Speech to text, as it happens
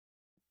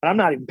and I'm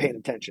not even paying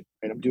attention.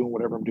 Right? I'm doing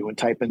whatever I'm doing,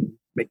 typing,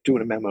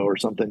 doing a memo or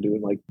something,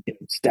 doing like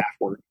staff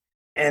work.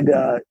 And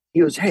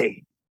he goes,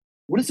 "Hey,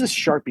 what does this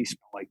Sharpie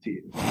smell like to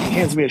you?" He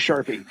hands me a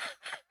Sharpie,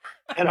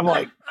 and I'm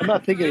like, I'm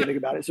not thinking anything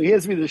about it. So he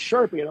hands me this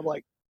Sharpie, and I'm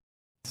like,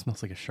 It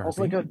smells like a "Smells Sharpie.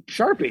 like a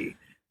Sharpie."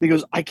 He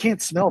goes, "I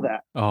can't smell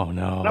that." Oh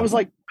no! And I was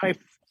like, I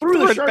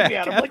threw the Sharpie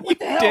at him. I'm like, what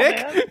the hell,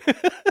 man?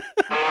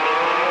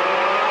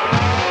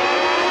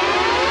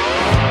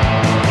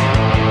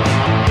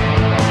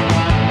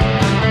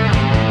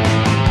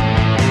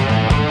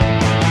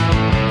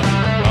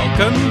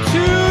 Welcome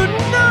to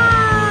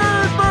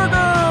Nerd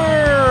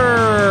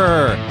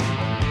Burger,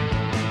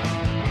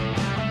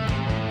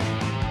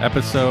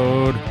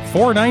 episode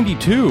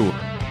 492.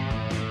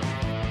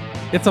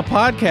 It's a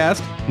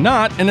podcast,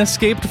 not an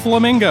escaped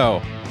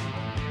flamingo.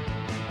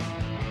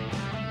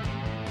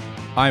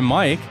 I'm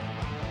Mike,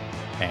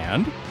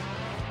 and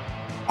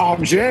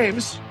I'm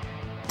James.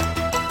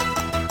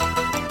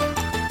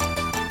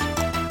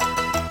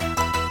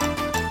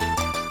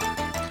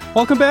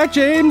 Welcome back,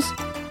 James.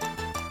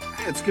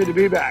 It's good to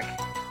be back.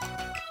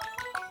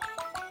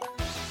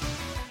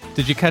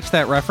 Did you catch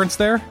that reference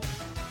there?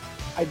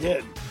 I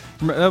did.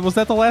 Was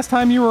that the last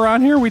time you were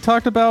on here? We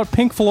talked about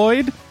Pink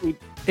Floyd,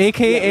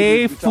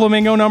 aka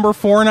Flamingo number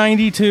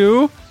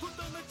 492. Yes.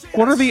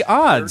 What are the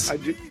odds?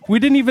 We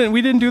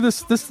didn't do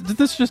this.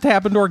 This just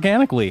happened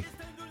organically.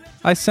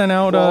 I sent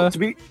out the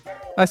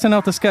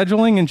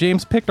scheduling, and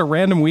James picked a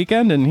random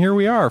weekend, and here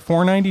we are,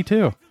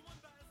 492.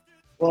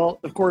 Well,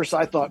 of course,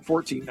 I thought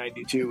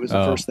 1492 was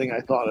the first thing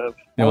I thought of.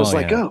 I was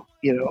like, of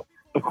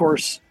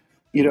course,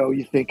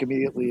 you think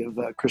immediately of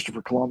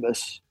Christopher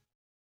Columbus,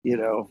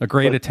 A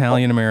great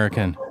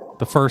Italian-American.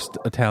 The first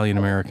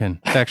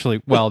Italian-American.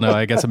 Actually, well, no,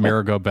 I guess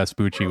Amerigo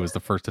Vespucci was the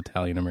first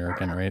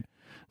Italian-American, right?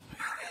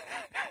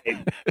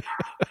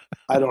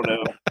 I don't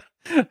know.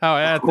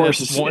 Of course,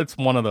 it's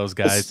one of those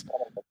guys.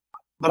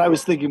 But I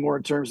was thinking more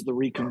in terms of the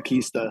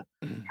Reconquista,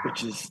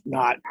 which is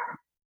not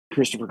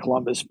Christopher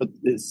Columbus, but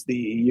it's the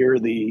year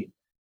the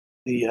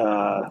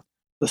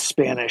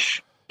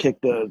Spanish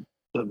kicked the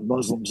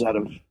Muslims out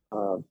of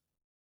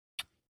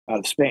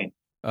Spain.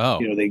 Oh,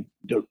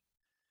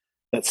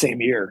 that same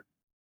year,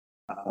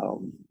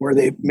 where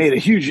they made a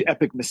huge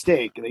epic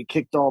mistake, and they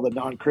kicked all the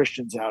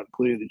non-Christians out,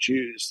 including the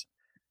Jews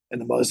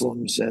and the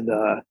Muslims, and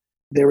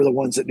they were the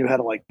ones that knew how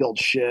to build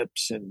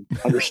ships and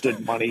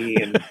understood money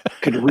and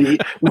could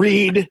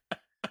read.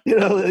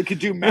 They could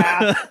do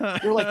math.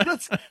 They're like,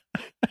 that's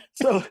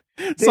so.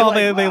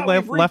 They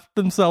left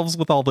themselves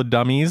with all the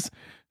dummies.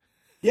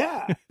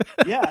 Yeah,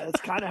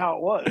 that's kind of how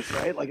it was,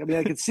 right?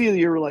 I could see that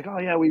you were like, oh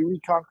yeah, we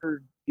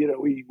reconquered.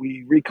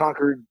 We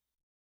reconquered.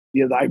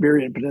 The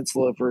Iberian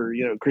Peninsula for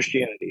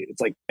Christianity. It's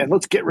like, and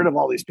let's get rid of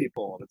all these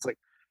people. And it's like,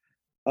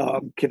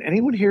 can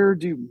anyone here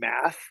do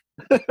math?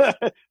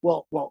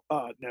 well,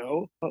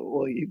 no.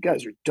 Well, you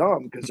guys are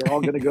dumb because they're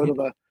all going to go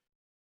to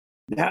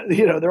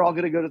they're all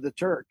going to go to the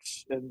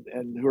Turks and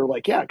who are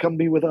like, yeah, come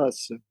be with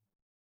us. And,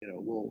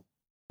 we'll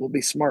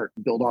be smart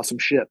and build awesome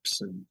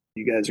ships. And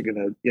you guys are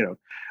going to,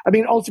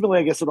 ultimately,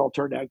 I guess it all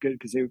turned out good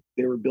because they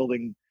were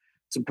building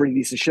some pretty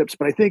decent ships.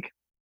 But I think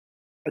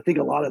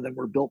a lot of them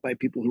were built by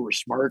people who were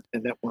smart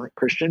and that weren't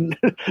Christian.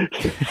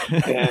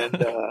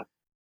 And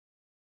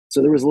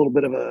so there was a little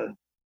bit of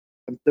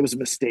there was a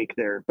mistake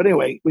there. But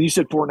anyway, when you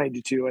said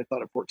 492, I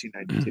thought of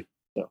 1492.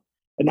 So,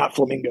 and not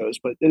flamingos,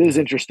 but it is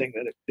interesting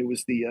that it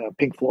was the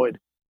Pink Floyd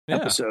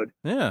episode.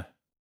 Yeah.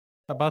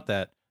 How about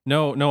that?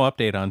 No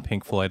update on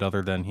Pink Floyd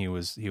other than he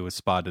was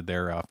spotted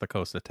there off the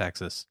coast of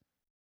Texas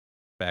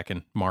back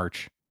in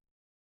March.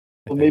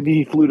 Well, maybe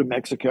he flew to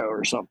Mexico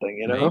or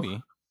something,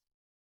 Maybe.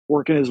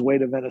 Working his way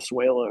to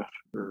Venezuela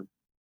or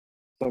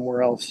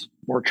somewhere else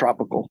more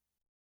tropical.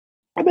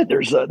 I bet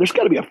there's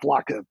got to be a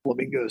flock of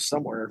flamingos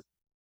somewhere,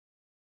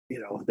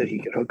 that he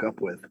could hook up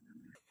with.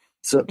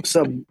 So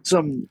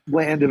some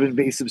land of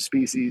invasive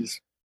species.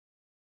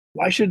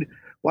 Why should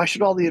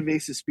all the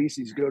invasive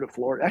species go to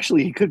Florida?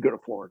 Actually, he could go to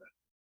Florida.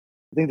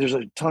 I think there's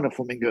a ton of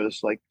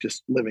flamingos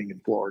just living in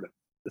Florida.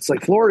 It's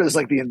like Florida is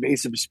like the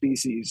invasive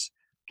species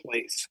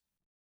place,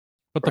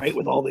 right?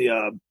 With all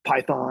the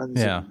pythons.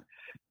 Yeah.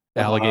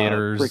 And,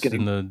 alligators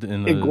in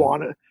the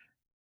iguana.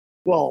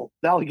 Well,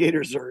 the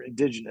alligators are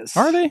indigenous.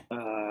 Are they?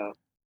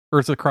 Or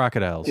is it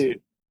crocodiles?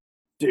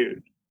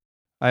 Dude.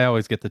 I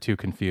always get the two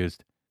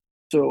confused.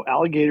 So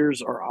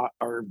alligators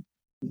are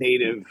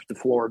native to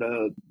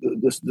Florida,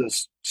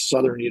 the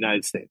southern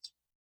United States.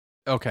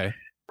 Okay.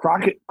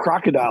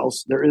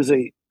 Crocodiles. There is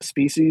a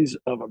species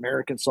of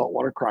American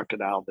saltwater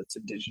crocodile that's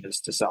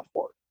indigenous to South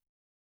Florida.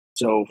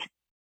 So,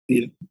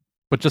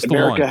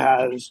 America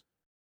has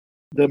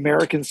the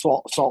American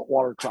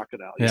saltwater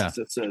crocodile. Yes,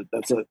 yeah.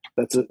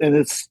 And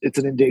it's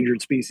an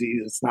endangered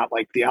species. It's not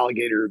like the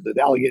alligator.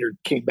 The alligator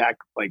came back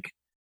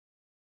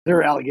there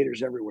are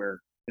alligators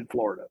everywhere in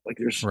Florida.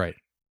 There's right.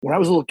 When I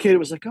was a little kid, it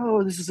was like,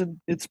 oh,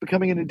 it's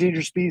becoming an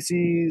endangered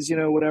species,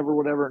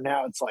 whatever.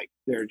 Now it's like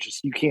they're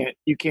just you can't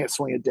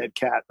swing a dead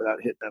cat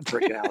without hitting a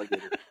freaking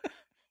alligator.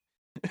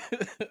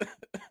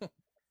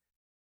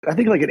 I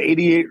think an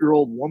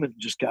 88-year-old woman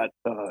just got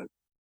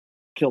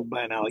killed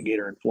by an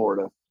alligator in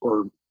Florida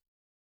or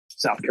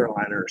South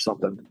Carolina or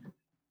something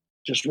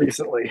just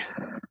recently.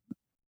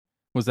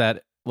 Was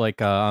that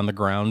like on the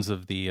grounds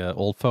of the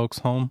old folks'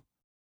 home?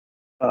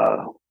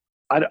 I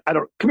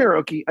don't. Come here,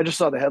 Okie. I just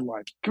saw the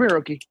headline. Come here,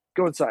 Okie.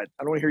 Go inside.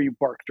 I don't want to hear you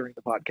bark during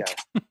the podcast.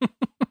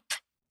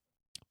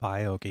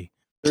 Bye, Okie.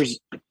 There's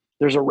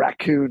a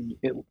raccoon,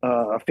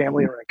 a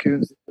family of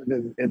raccoons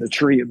in the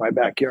tree in my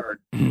backyard.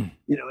 At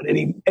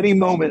any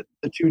moment,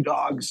 the two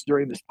dogs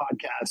during this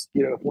podcast,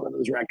 if one of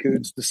those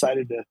raccoons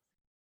decided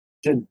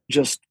to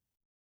just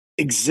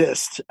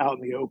exist out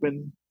in the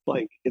open,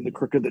 like in the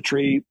crook of the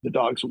tree, the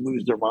dogs will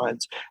lose their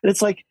minds. And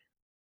it's like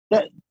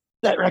that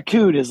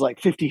raccoon is like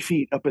 50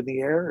 feet up in the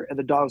air, and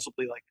the dogs will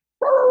be like,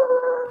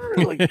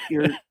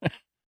 you're,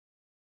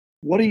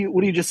 what are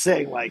you just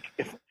saying? Like,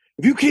 if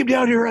you came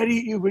down here, I'd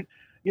eat you, but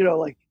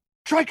like,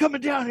 try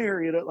coming down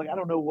here, like, I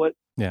don't know what.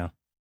 Yeah.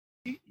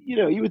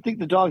 You would think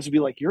the dogs would be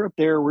like, you're up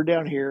there, we're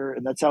down here,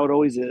 and that's how it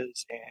always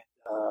is. And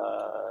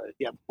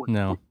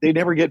no, they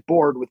never get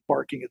bored with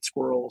barking at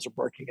squirrels or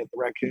barking at the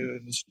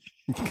raccoons.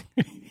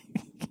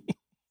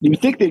 You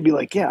would think they'd be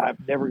like, yeah, I'm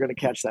never going to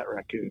catch that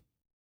raccoon.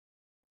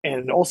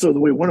 And also the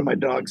way one of my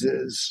dogs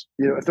is,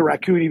 if the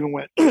raccoon even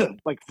went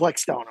like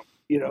flexed on him,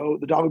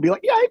 the dog would be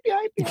like, yeah,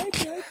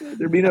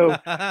 there'd be no,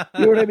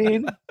 you know what I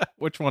mean?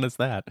 Which one is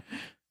that?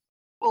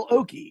 Well,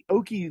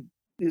 Okie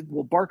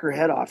will bark her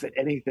head off at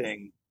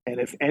anything. And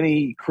if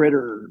any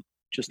critter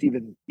just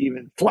even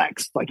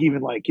flexed, like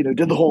even like, did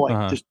the whole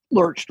just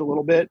lurched a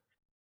little bit,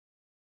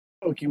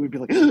 Okie would be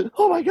like,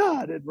 oh my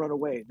God, and run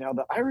away. Now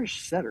the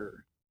Irish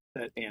setter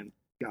that Ann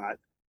got,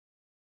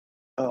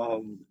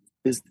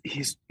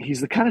 he's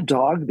the kind of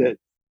dog that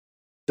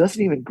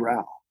doesn't even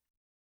growl.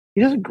 He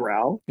doesn't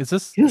growl. He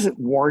doesn't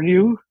warn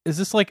you. Is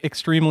this like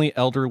extremely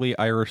elderly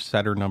Irish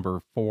setter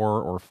number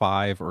 4 or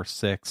 5 or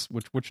 6?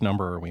 Which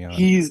number are we on?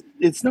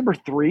 It's number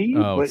 3,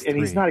 and 3.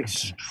 He's not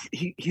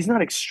he's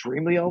not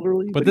extremely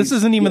elderly. But this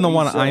isn't even the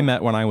one I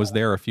met when I was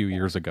there a few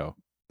years ago.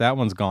 That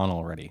one's gone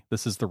already.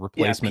 This is the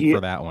replacement for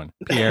that one.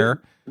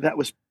 Pierre.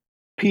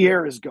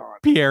 Pierre is gone.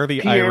 Pierre,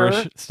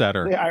 Irish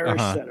setter. The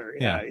Irish setter.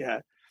 Yeah.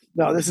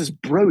 No, this is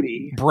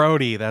Brody.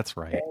 Brody, that's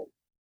right.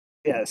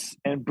 Yes,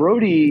 and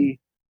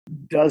Brody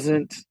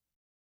doesn't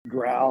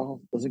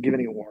growl, doesn't give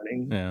any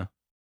warning. Yeah.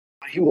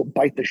 He will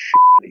bite the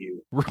shit out of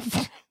you.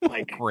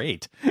 Like,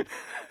 great.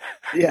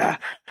 Yeah.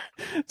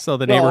 So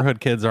the neighborhood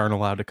kids aren't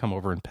allowed to come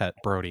over and pet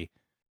Brody.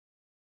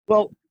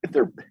 Well, if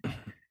they're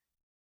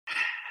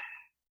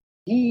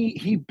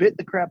he bit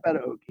the crap out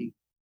of Okie.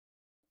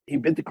 He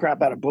bit the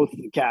crap out of both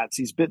of the cats.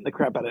 He's bitten the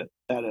crap out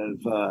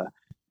of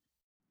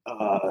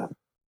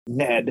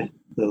Ned,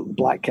 the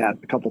black cat,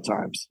 a couple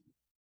times.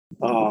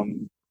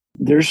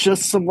 There's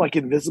just some like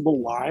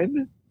invisible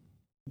line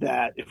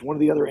that if one of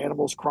the other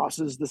animals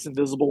crosses this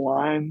invisible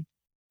line,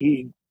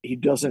 he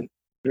doesn't.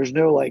 There's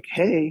no like,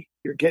 hey,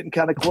 you're getting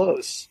kind of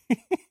close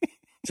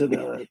to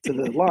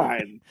the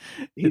line.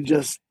 He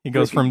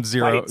goes from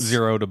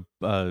zero to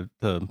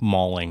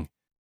mauling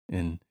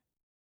in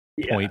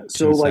 0.2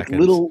 so like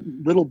seconds.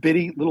 little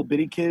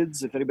bitty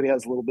kids. If anybody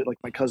has a little bit, like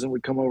my cousin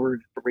would come over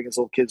to bring his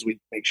little kids, we'd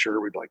make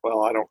sure we'd be like,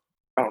 well, I don't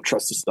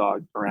trust this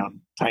dog around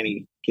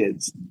tiny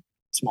kids,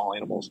 small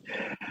animals.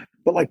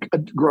 But like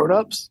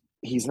grown-ups,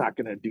 he's not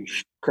going to do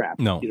crap.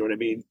 No. You know what I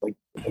mean? Like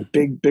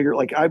bigger,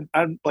 like I'm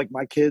like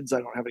my kids, I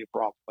don't have any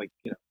problem. Like,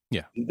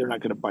 yeah, they're not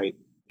going to bite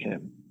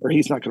him or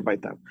he's not going to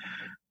bite them.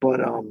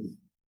 But,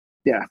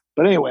 yeah.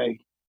 But anyway,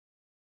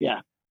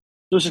 yeah.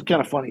 So it's just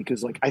kind of funny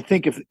because like, I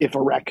think if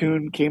a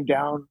raccoon came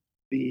down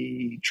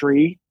the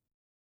tree,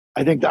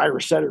 I think the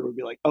Irish setter would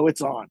be like, oh,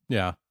 it's on.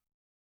 Yeah.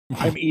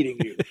 I'm eating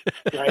you.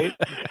 Right.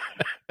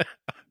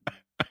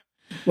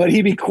 But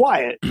he'd be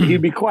quiet. He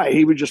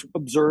would just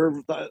observe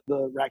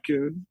the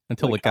raccoon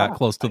until it got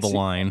close to the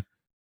line.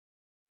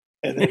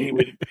 And then he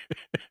would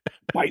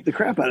bite the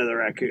crap out of the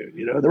raccoon.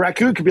 The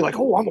raccoon could be like,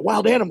 oh, I'm a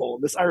wild animal.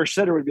 And this Irish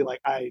setter would be like,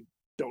 I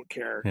don't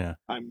care. Yeah.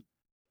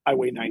 I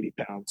weigh 90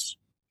 pounds.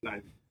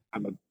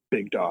 I'm a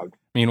big dog.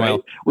 Meanwhile,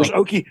 right? Where's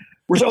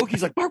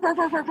Okie's like, bark, bark,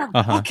 bark, bark, bark.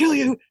 I'll kill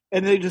you.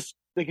 And they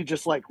could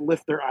just like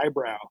lift their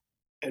eyebrow.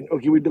 And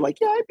Okie would be like,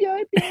 yeah.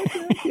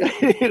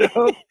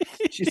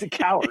 She's a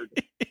coward.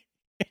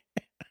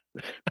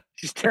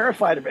 She's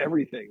terrified of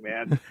everything,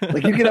 man.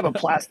 Like you could have a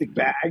plastic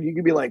bag. You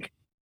could be like,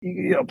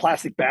 a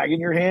plastic bag in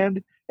your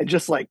hand and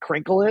just like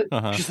crinkle it.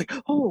 She's like,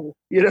 oh,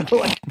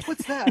 like,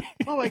 what's that?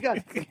 Oh my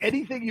God. Like,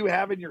 anything you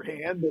have in your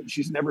hand that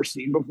she's never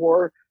seen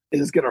before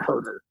is going to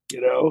hurt her,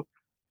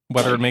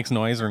 Whether it makes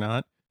noise or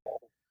not.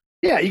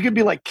 Yeah. You could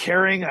be like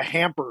carrying a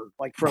hamper,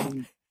 like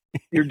from,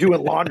 you're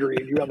doing laundry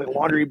and you have a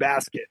laundry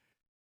basket.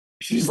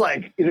 She's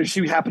like,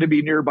 she happened to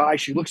be nearby.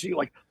 She looks at you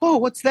like, oh,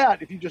 what's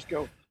that? If you just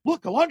go,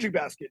 look, a laundry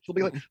basket. She'll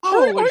be like,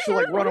 oh, and she'll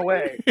like run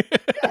away.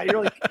 Yeah,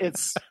 you're like,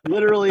 it's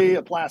literally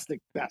a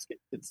plastic basket.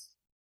 It's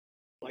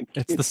like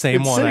it's the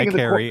same one I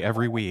carry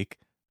every week.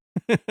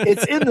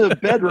 It's in the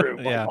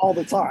bedroom all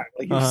the time.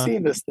 Like you've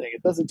seen this thing.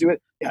 It doesn't do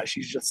it. Yeah,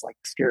 she's just like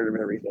scared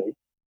of everything.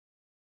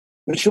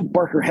 But she'll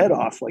bark her head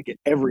off like at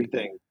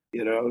everything.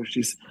 You know,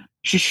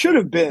 she should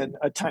have been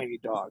a tiny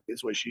dog,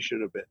 is what she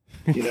should have been.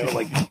 You know,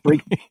 like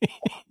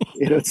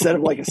instead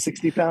of like a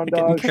 60-pound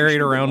dog, getting carried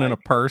around in a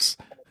purse.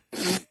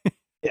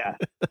 Yeah,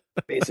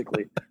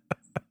 basically.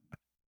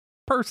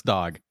 Purse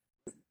dog.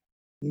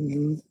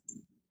 Mm-hmm.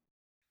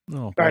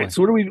 Oh, all right.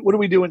 So what are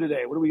we doing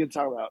today? What are we going to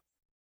talk about?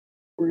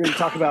 We're going to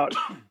talk about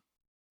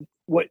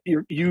what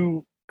you're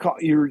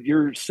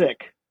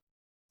sick.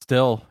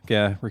 Still,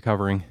 yeah,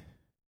 recovering.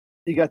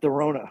 You got the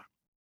Rona.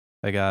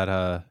 I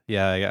got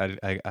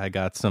I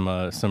got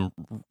some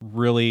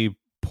really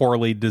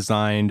poorly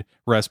designed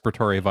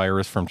respiratory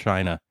virus from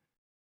China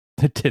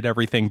that did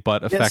everything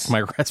but affect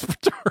my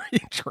respiratory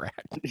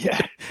tract.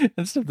 Yeah.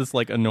 Instead of this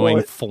like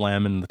annoying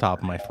phlegm in the top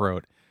of my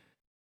throat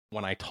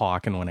when I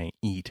talk and when I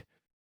eat.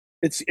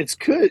 It's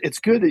good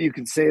that you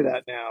can say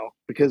that now,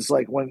 because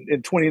like when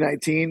in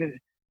 2019 in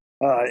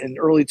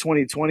early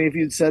 2020, if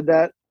you'd said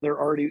that, the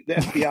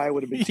FBI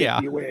would have been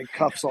taking you away in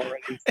cuffs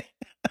already.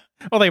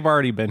 Well, they've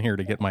already been here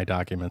to get my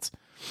documents.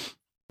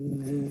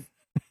 Mm-hmm.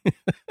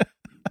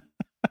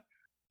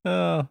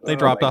 They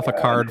dropped off a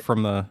card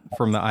from the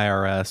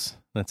IRS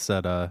that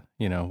said,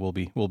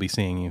 we'll be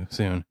seeing you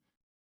soon.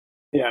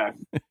 Yeah.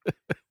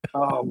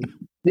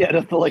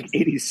 That's like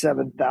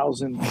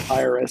 87,000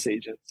 IRS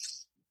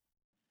agents.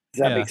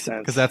 Does that make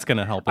sense? Because that's going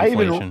to help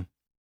inflation.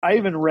 I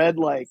even read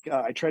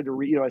I tried to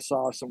read. I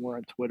saw somewhere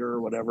on Twitter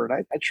or whatever, and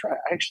I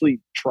actually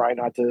try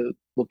not to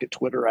look at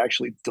Twitter. I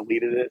actually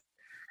deleted it.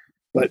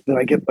 But then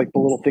I get like the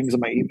little things in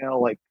my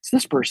email, like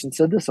this person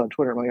said this on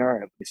Twitter. I'm like, all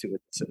right, let me see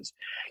what this is.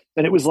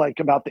 And it was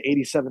like about the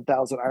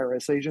 87,000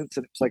 IRS agents.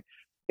 And it was like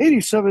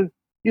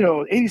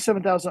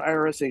 87,000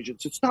 IRS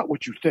agents. It's not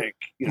what you think,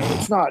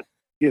 it's not,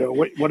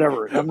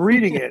 whatever. And I'm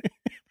reading it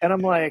and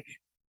I'm like,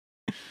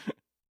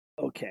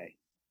 okay.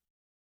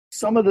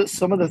 Some of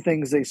the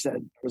things they said,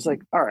 I was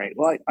like, all right,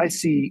 well, I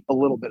see a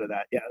little bit of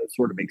that. Yeah, that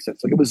sort of makes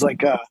sense. Like it was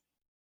like,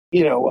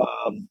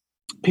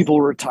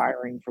 people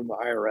retiring from the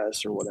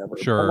IRS or whatever.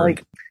 Sure. I'm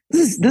like,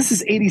 this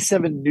is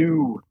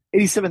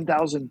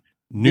 87,000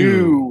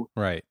 new.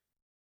 Right.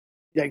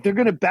 Like they're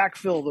going to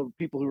backfill the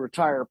people who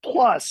retire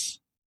plus,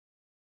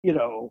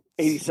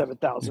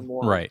 87,000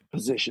 more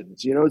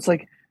positions. It's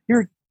like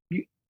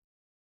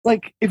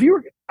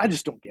I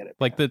just don't get it.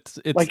 Like it's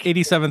like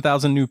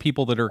 87,000 new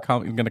people that are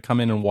going to come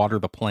in and water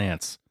the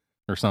plants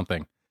or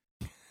something.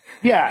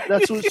 Yeah,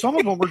 that's what, some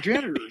of them were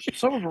janitors,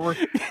 some of them were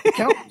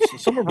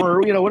accountants, some of them were,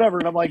 whatever.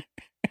 And I'm like,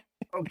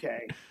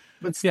 okay,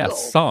 but still,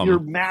 you're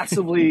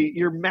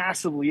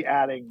massively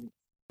adding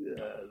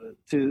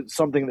to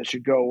something that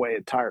should go away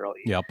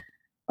entirely. Yep.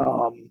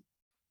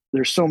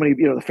 There's so many,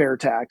 the fair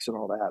tax and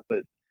all that, but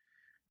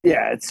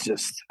yeah, it's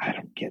just I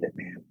don't get it,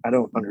 man. I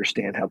don't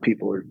understand how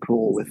people are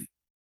cool with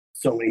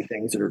so many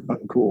things that are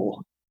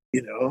uncool.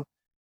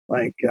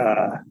 Like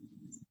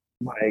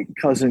my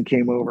cousin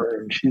came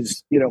over and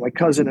she's, my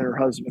cousin and her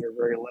husband are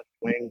very left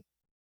wing.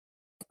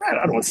 I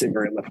don't want to say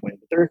very left wing,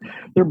 but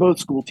they're both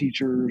school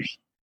teachers.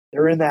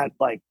 They're in that,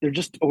 they're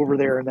just over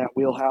there in that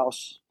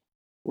wheelhouse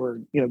where,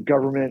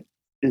 government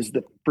is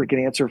the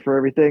freaking answer for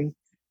everything.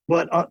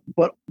 But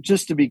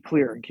just to be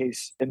clear, and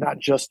not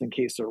just in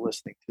case they're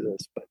listening to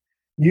this, but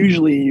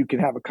usually you can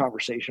have a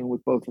conversation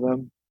with both of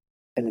them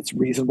and it's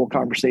reasonable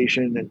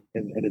conversation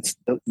and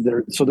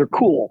they're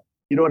cool.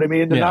 You know what I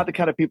mean? They're not the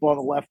kind of people on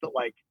the left that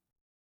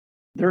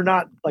they're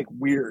not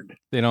weird.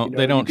 They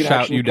don't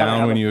shout you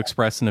down when you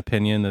express an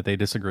opinion that they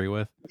disagree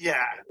with.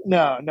 Yeah,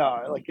 no. And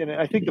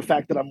I think the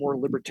fact that I'm more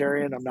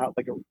libertarian, I'm not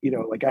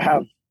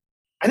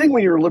I think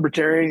when you're a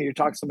libertarian and you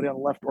talk to somebody on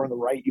the left or on the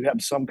right, you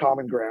have some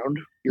common ground.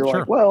 You're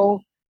like,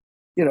 well,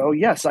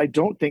 yes, I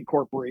don't think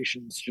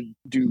corporations should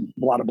do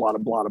blah, blah, blah,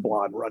 blah,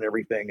 blah, and run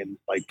everything and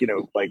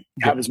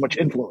have as much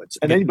influence.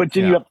 And then you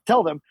have to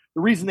tell them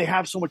the reason they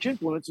have so much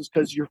influence is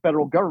because your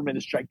federal government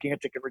is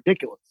gigantic and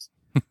ridiculous.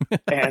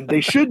 And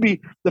the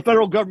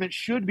federal government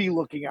should be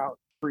looking out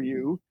for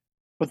you,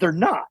 but they're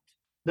not.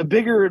 The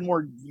bigger and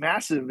more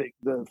massive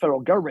the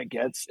federal government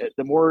gets,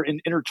 the more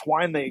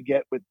intertwined they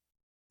get with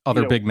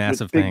other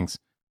massive things.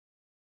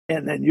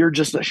 And then you're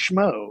just a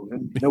schmo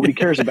and nobody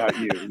cares about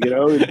you,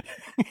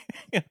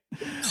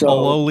 So, a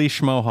lowly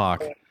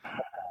schmohawk.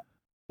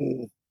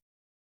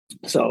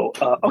 So,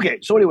 okay.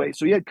 So anyway,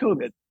 so you had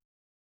COVID,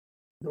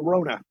 the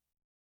Rona.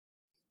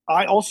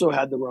 I also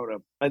had the Rona.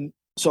 And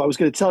so I was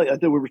going to tell you, I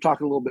think we were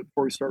talking a little bit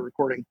before we started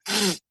recording.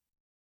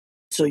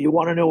 So you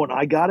want to know when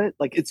I got it?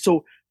 It's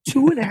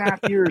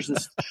 2.5 years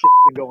this shit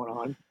been going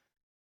on.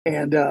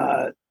 And,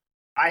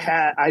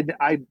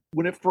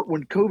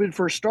 when COVID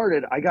first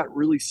started, I got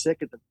really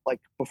sick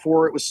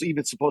before it was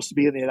even supposed to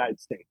be in the United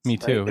States. Me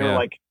too. Right? They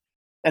were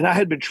and I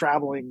had been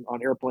traveling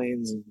on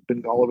airplanes and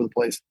been all over the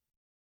place.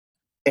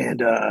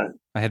 And I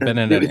had been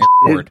in an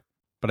airport,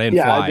 but I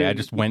didn't fly. I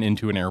just went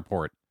into an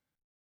airport.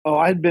 Oh,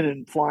 I had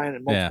been flying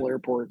in multiple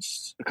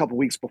airports a couple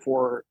weeks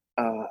before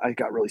I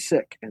got really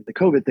sick, and the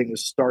COVID thing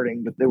was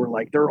starting. But they were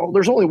like,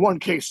 "There's only one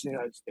case in the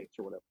United States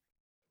or whatever."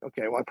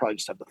 Okay, well, I probably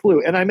just had the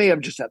flu, and I may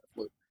have just had the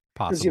flu.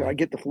 Possibly. Because I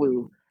get the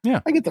flu.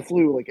 Yeah, I get the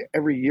flu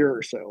every year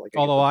or so.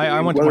 Although I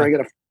went to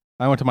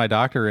I went to my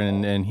doctor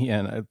and he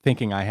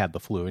thinking I had the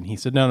flu, and he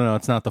said, no,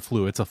 it's not the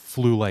flu. It's a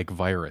flu-like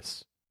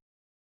virus.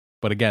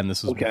 But again,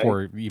 this was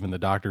before even the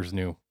doctors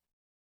knew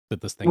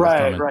that this thing was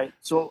coming. Right.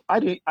 So I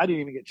didn't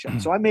even get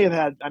checked. So I may have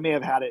had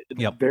it in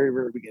the very,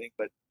 very beginning,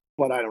 but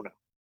I don't know.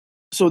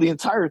 So the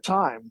entire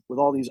time with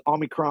all these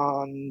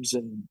Omicrons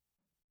and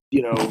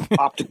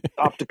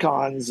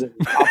Opticons and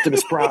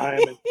Optimus Prime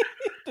and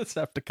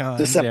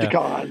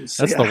Decepticons.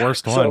 That's the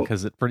worst one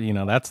because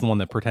that's the one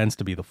that pretends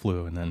to be the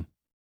flu, and then.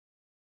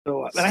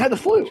 So, and I had the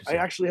flu. I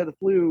actually had the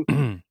flu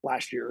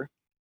last year.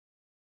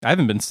 I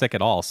haven't been sick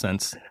at all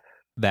since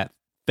that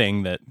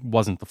thing that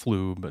wasn't the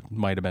flu, but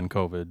might have been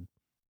COVID.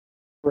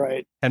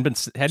 Right.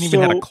 Hadn't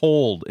even had a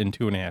cold in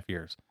 2.5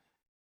 years.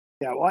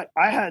 Yeah, well,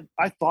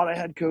 I thought I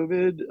had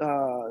COVID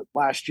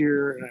last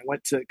year, and I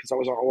went to, because I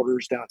was on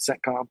orders down at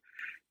CENTCOM,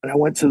 and I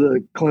went to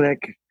the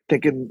clinic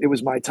thinking it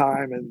was my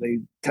time, and they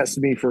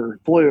tested me for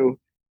flu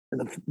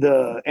and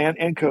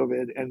and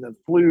COVID, and the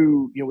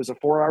flu was a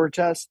 4-hour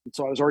test, and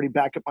so I was already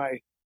back at I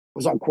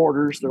was on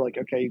quarters. They're like,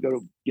 okay, you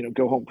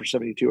go home for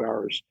 72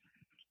 hours,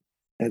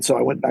 and so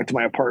I went back to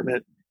my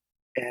apartment,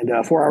 and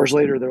 4 hours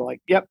later, they're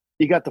like, yep,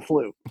 you got the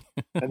flu,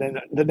 and then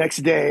the next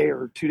day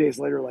or 2 days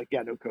later, like,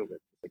 yeah, no COVID.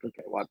 Like,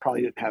 okay, well, I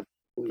probably didn't have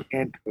flu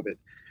and COVID.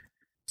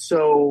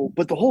 So,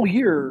 but the whole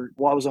year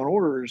while I was on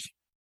orders,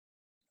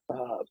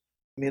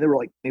 there were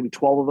like maybe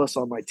 12 of us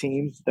on my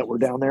team that were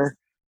down there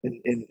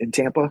in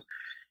Tampa.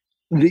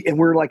 And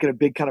we're like in a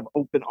big kind of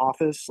open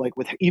office, like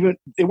they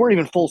weren't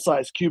even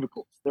full-size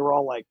cubicles. They were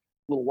all like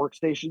little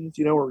workstations,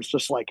 where it's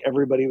just like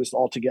everybody was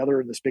all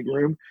together in this big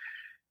room.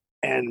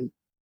 And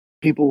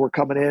people were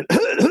coming in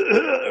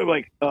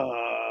like,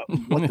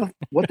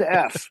 what the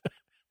F?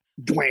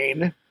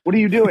 Dwayne, what are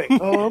you doing?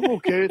 Oh, I'm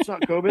okay. It's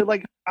not COVID.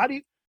 Like,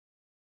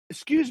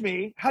 excuse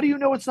me, how do you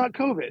know it's not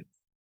COVID?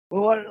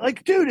 Well,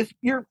 like, dude,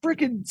 you're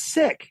freaking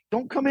sick.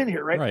 Don't come in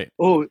here, right? Right.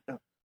 Oh,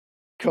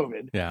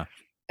 COVID. Yeah.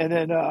 And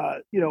then,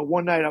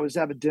 one night I was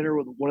having dinner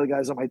with one of the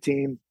guys on my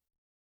team.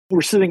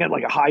 We're sitting at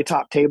like a high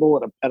top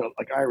table at a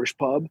like Irish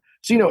pub.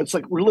 So, it's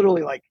like we're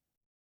literally like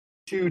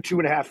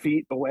 2.5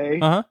 feet away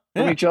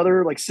from each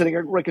other, like sitting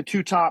at like a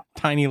two-top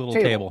tiny little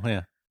table.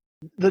 Yeah.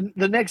 The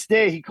next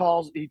day he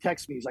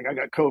texts me. He's like, I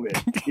got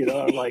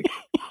COVID. I'm like,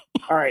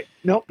 all right,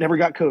 nope, never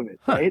got COVID.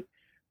 Right.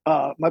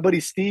 My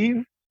buddy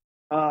Steve,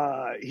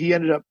 he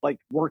ended up like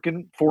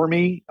working for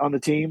me on the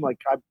team. Like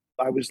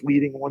I was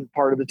leading one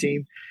part of the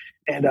team.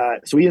 And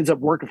so he ends up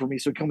working for me.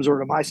 So he comes over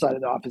to my side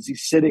of the office.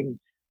 He's sitting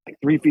like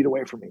 3 feet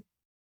away from me.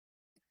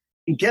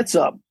 He gets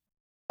up.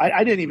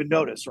 I didn't even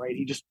notice, right?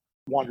 He just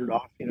wandered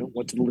off,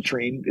 went to the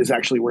latrine is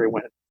actually where he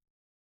went.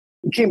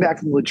 He came back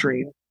from the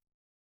latrine.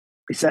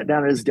 He sat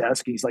down at his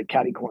desk. He's like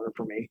catty corner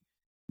for me.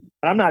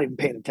 And I'm not even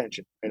paying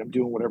attention. Right? I'm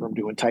doing whatever I'm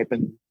doing,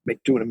 typing,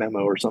 doing a memo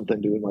or something,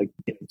 doing like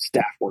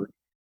staff work.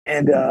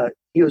 And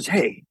he goes,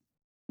 hey,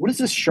 what does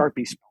this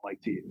Sharpie smell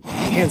like to you?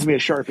 He hands me a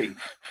Sharpie.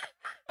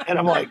 And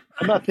I'm like,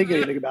 I'm not thinking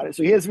anything about it.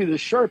 So he hands me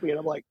this Sharpie, and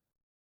I'm like,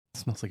 it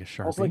smells like a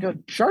Sharpie. Smells like a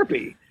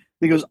Sharpie.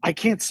 He goes, I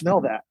can't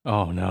smell that.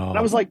 Oh, no. And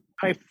I was like,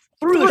 I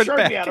threw the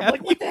Sharpie at him. I'm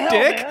like, what the hell,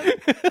 man?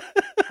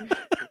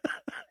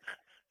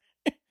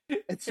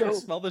 And so,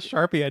 smell the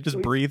Sharpie I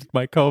just breathed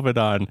my COVID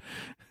on.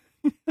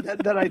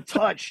 that I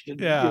touched,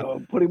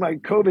 and putting my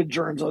COVID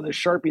germs on this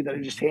Sharpie that I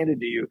just handed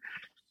to you.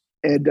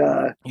 And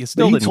you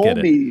still didn't get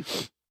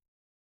it.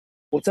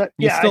 What's that?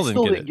 I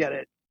still didn't get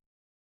it.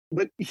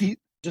 But he,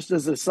 just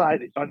as a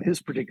side on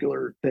his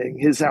particular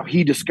thing, how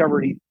he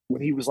discovered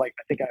when he was like,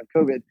 I think I have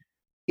COVID,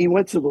 he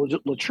went to the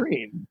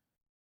latrine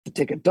to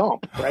take a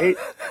dump, right?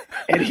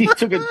 And he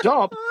took a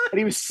dump, and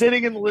he was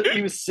sitting in,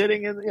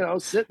 sitting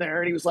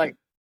there, and he was like,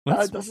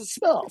 it doesn't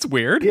smell. It's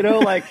weird.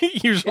 Like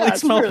it usually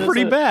smells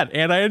pretty bad,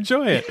 and I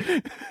enjoy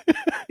it.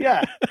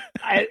 Yeah.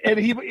 And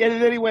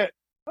then he went,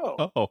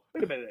 oh,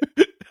 wait a minute.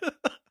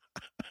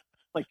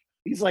 Like,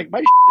 he's like, my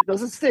shit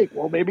doesn't stink.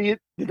 Well, maybe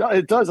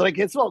it does, and I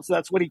can't smell it. So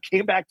that's when he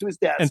came back to his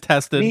desk and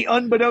tested. And he,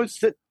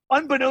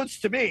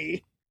 unbeknownst to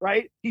me,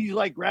 right? He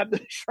like grabbed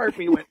the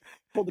Sharpie,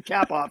 pulled the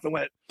cap off, and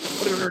went,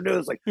 put it in her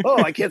nose, like,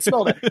 oh, I can't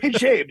smell that. Hey,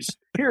 James,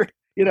 here,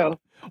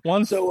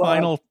 One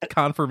final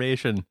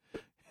confirmation.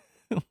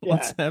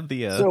 Let's have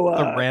the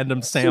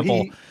random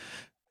sample.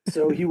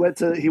 So he went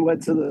to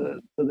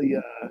the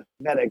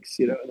medics,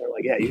 and they're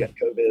like, yeah, you got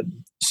COVID.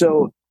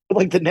 So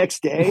like the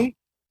next day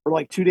or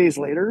like 2 days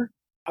later,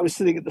 I was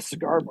sitting at the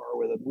cigar bar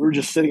with him. We were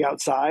just sitting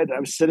outside, and I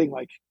was sitting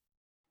like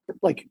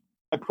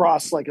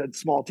across like a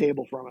small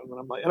table from him, and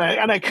I'm like,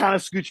 and I kind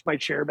of scooched my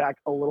chair back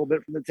a little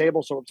bit from the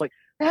table, so it's like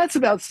that's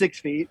about 6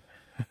 feet.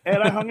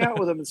 And I hung out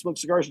with him and smoked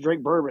cigars and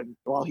drank bourbon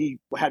while he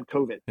had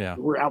COVID. Yeah,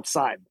 we're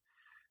outside.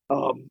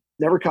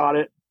 Never caught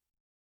it.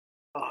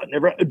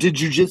 Never did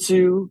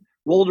jujitsu.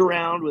 Rolled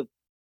around with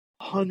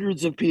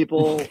hundreds of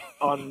people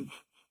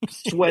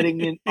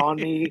sweating on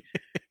me.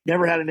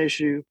 Never had an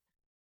issue.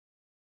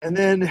 And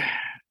then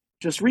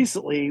just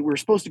recently, we were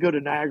supposed to go to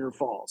Niagara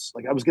Falls.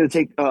 Like I was going to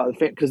take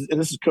and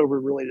this is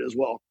COVID related as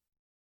well.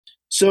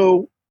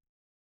 So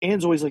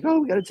Anne's always like, "Oh,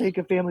 we got to take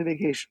a family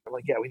vacation." I'm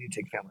like, "Yeah, we need to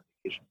take a family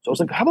vacation." So I was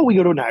like, "How about we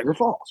go to Niagara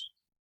Falls?"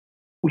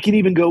 we can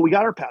even go. We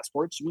got our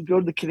passports. We go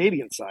to the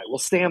Canadian side. We'll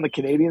stay on the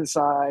Canadian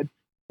side.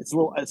 It's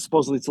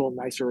supposedly it's a little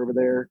nicer over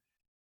there.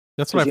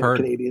 That's what I've heard.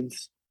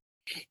 Canadians.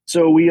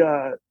 So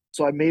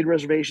so I made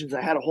reservations.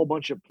 I had a whole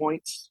bunch of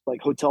points, like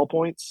hotel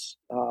points,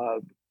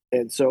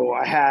 and so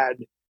I had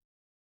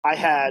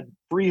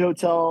 3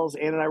 hotels.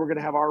 Ann and I were going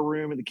to have our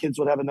room, and the kids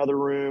would have another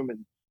room,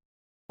 and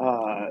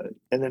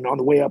then on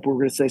the way up, we were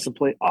going to stay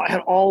someplace. I had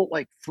all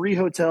like 3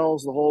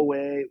 hotels the whole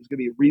way. It was going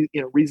to be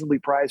reasonably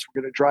priced.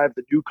 We're going to drive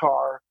the new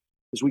car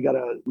because we got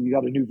a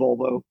new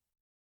Volvo,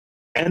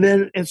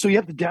 and so you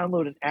have to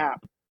download an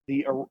app,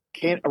 the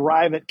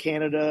Arrive at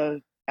Canada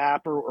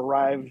app or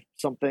Arrive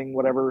something,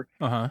 whatever.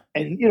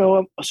 And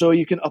so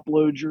you can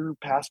upload your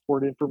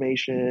passport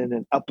information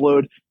and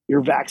upload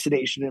your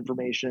vaccination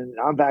information.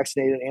 I'm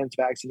vaccinated, Ann's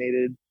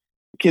vaccinated,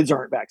 kids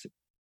aren't vaccinated.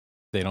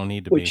 They don't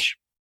need to be.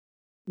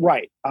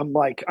 Right. I'm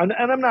like, and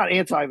I'm not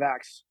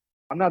anti-vax.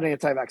 I'm not an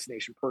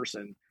anti-vaccination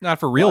person.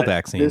 Not for real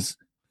vaccines.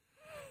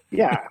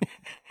 Yeah.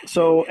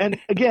 So, and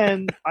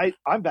again,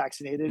 I'm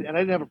vaccinated and I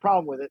didn't have a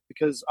problem with it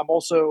because I'm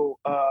also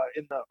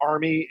in the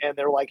Army, and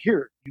they're like,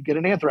 here, you get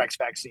an anthrax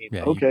vaccine.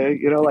 Yeah, okay.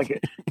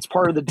 It's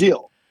part of the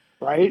deal,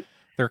 right?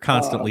 They're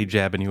constantly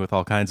jabbing you with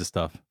all kinds of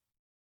stuff.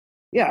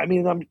 Yeah. I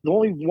mean, the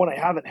only one I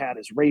haven't had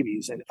is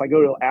rabies. And if I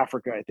go to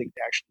Africa, I think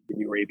they actually give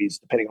you rabies,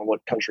 depending on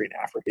what country in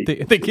Africa.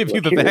 They give you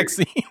the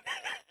vaccine.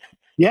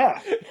 Yeah.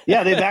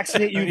 Yeah. They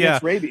vaccinate you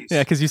against rabies.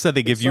 Yeah. Because you said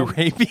they give you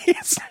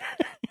rabies.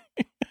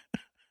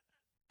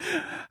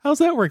 How's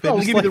that work? They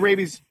give you the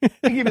rabies. They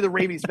give you the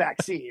rabies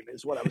vaccine,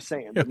 is what I was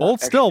saying.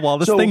 Hold still while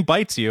this thing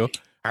bites you.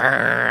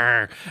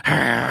 Well,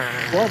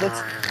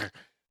 that's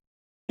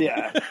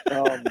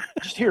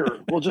just here.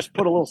 We'll just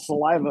put a little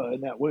saliva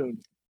in that wound.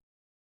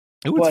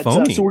 Ooh, it's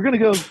foamy. So we're gonna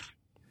go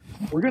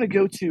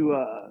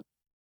to.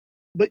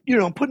 But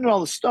I'm putting all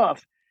the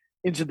stuff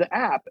into the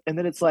app, and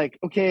then it's like,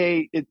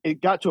 okay,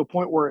 it got to a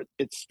point where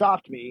it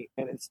stopped me,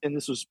 and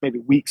this was maybe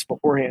weeks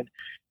beforehand.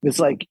 It's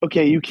like,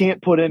 okay, you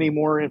can't put any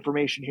more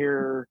information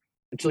here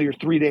until you're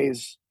 3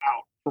 days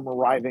out from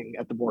arriving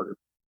at the border.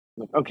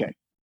 I'm like, okay,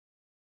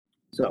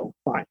 so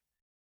fine.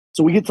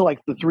 So we get to like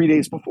the 3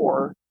 days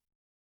before,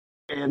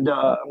 and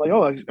I'm like,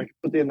 oh, I can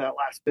put in that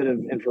last bit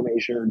of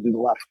information or do the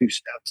last few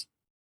steps.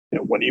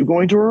 When are you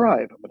going to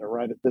arrive? I'm going to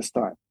arrive at this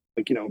time.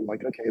 I'm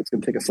like, okay, it's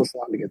going to take us this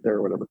long to get there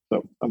or whatever.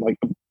 So I'm like,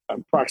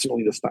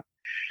 approximately this time.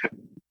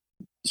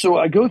 So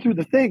I go through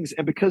the things,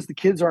 and because the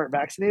kids aren't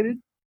vaccinated,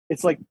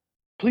 it's like,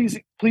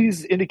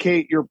 please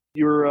indicate your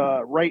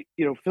right,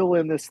 fill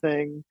in this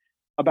thing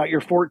about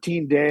your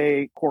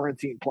 14-day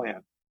quarantine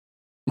plan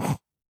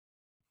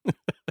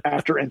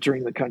after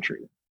entering the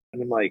country.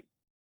 And I'm like,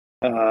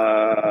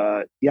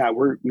 yeah,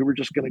 we were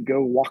just going to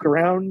go walk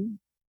around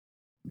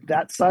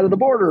that side of the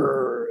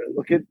border,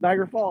 look at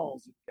Niagara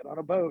Falls, get on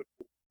a boat,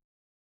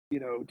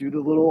 do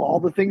all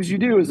the things you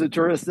do as a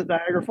tourist at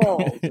Niagara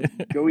Falls,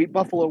 go eat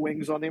buffalo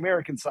wings on the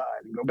American side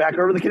and go back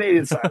over the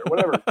Canadian side or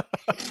whatever.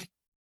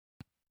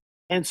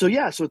 And so,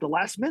 so at the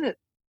last minute,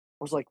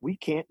 I was like, we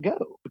can't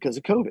go because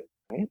of COVID,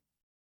 right?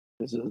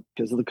 Because of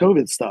the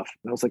COVID stuff.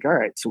 And I was like, all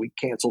right, so we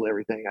canceled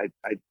everything.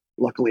 I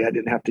luckily I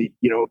didn't have to,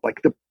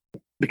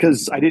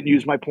 because I didn't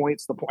use my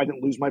points. I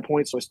didn't lose my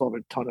points, so I still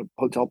have a ton of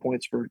hotel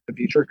points for the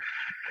future.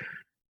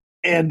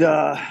 And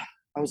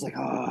I was like,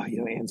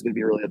 Ann's going to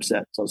be really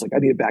upset. So I was like, I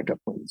need a backup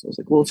plan. So I was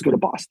like, well, let's go to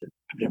Boston.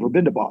 I've never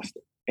been to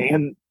Boston.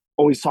 Ann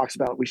always talks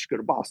about we should go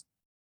to Boston.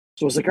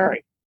 So I was like, all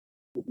right,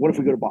 what if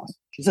we go to Boston?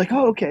 She's like,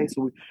 oh, okay.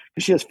 So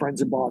she has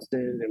friends in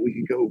Boston, and we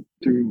could go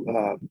through,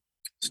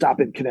 stop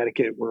in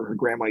Connecticut where her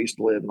grandma used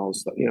to live and all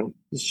this stuff.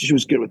 She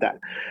was good with that.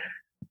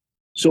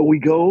 So we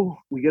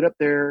get up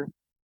there,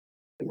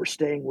 and we're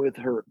staying with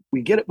her.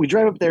 We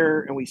drive up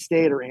there, and we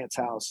stay at her aunt's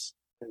house,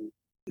 and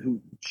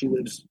she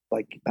lives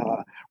like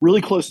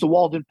really close to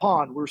Walden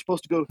Pond. We're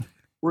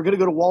going to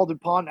go to Walden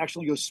Pond,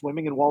 actually go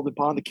swimming in Walden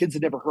Pond. The kids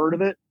had never heard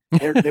of it.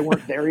 They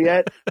weren't there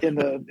yet in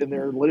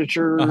their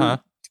literature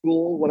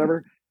school,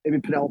 whatever. Maybe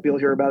Penelope will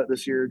hear about it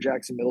this year.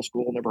 Jackson Middle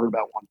School never heard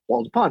about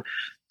Walden Pond.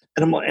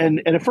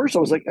 And at first I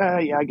was like,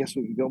 yeah, I guess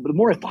we could go. But the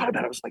more I thought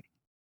about it, I was like,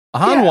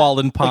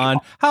 Walden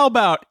Pond. How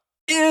about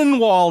in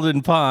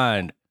Walden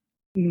Pond?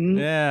 Mm-hmm.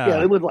 Yeah,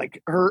 they live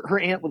like her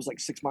aunt lives like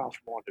 6 miles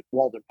from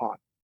Walden Pond.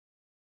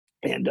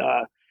 And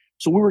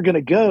so we were going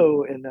to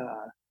go, and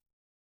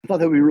I thought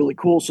that would be really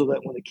cool so that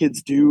when the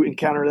kids do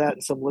encounter that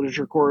in some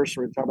literature course,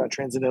 we're talking about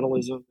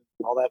transcendentalism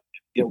and all that,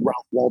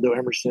 Ralph Waldo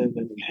Emerson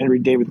and Henry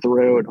David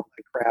Thoreau and all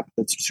that crap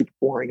that's super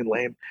boring and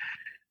lame,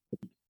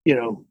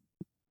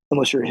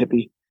 unless you're a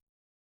hippie,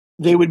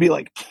 they would be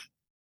like,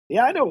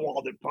 yeah, I know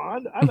Walden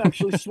Pond. I've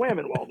actually swam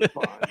in Walden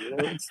Pond.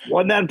 It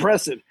wasn't that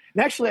impressive.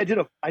 And actually, I did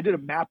a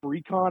map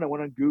recon. I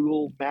went on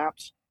Google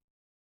Maps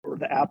or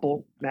the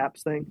Apple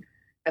Maps thing.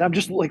 And I'm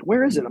just like,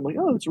 where is it? I'm like,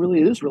 oh, it is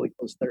really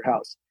close to their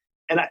house.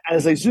 And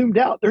as I zoomed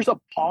out, there's a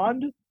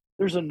pond.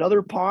 There's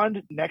another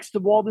pond next to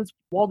Walden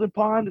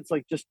Pond. It's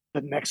like just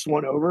the next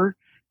one over.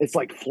 It's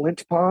like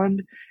Flint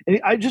Pond. And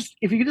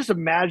if you could just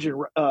imagine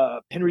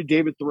Henry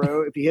David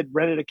Thoreau, if he had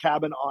rented a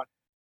cabin on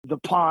the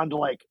pond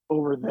like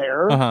over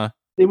there,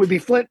 it would be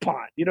Flint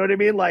Pond. You know what I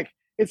mean? Like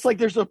it's like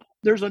there's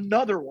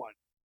another one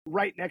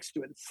right next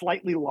to it,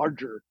 slightly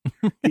larger,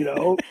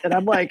 and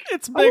I'm like,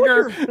 it's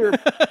bigger.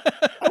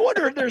 I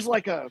wonder if there's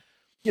like a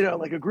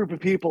group of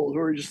people who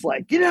are just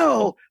like,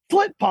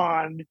 Flint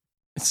Pond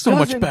it's so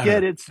much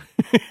better.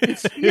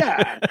 It's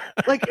yeah,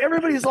 like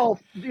everybody's all,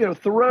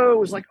 Thoreau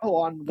was like, oh,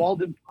 on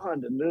Walden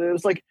Pond, and it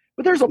was like,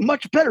 but there's a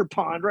much better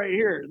pond right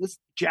here. This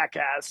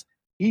jackass,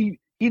 he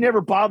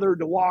never bothered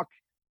to walk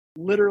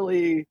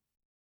literally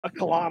a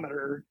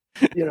kilometer,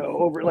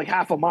 over like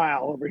half a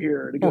mile over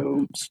here to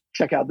go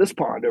check out this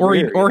pond over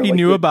here. Or he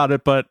knew about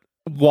it, but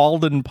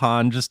Walden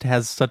Pond just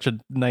has such a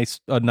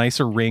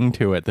nicer ring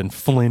to it than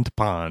Flint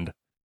Pond.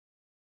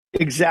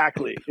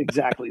 Exactly.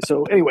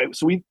 So anyway,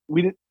 so we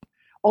didn't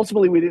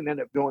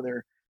end up going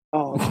there.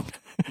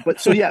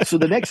 But so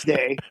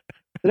the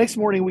next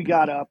morning we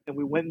got up and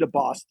we went into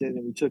Boston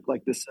and we took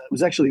like this. It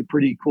was actually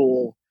pretty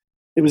cool.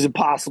 It was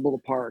impossible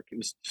to park. It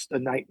was just a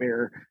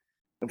nightmare.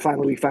 And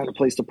finally we found a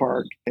place to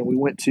park and we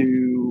went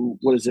to,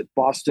 what is it,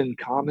 Boston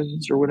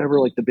Commons or whatever,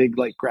 like the big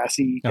like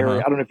grassy area.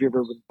 I don't know if you've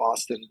ever been to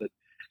Boston, but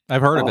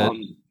I've heard of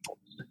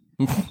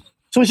it.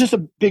 So it's just a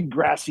big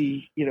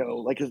grassy,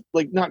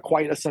 like not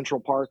quite a central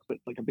park, but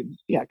like a big,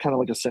 kind of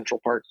like a central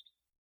park.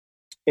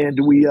 And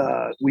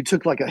we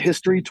took like a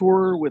history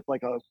tour with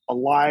like a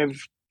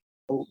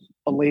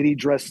lady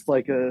dressed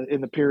like in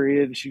the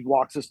period. And she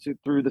walks us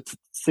through the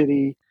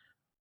city.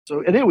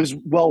 So, and it was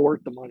well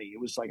worth the money. It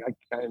was like,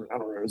 I don't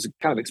know, it was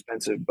kind of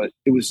expensive, but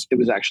it was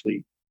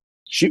actually,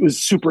 it was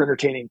super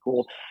entertaining,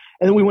 cool.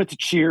 And then we went to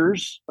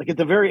Cheers. Like at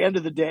the very end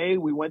of the day,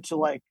 we went to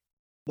like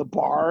the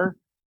bar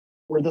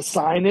where the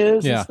sign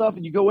is and stuff.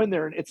 And you go in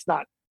there and it's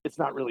not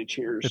really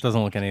Cheers. It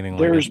doesn't look anything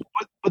like it.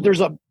 But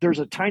there's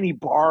a tiny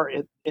bar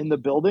in the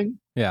building.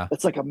 Yeah.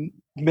 It's like a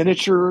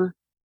miniature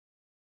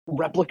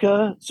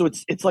replica. So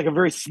it's like a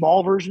very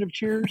small version of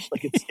Cheers.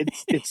 Like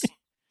it's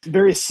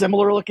very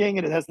similar looking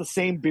and it has the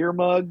same beer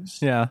mugs.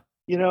 Yeah.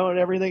 And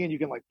everything, and you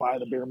can like buy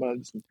the beer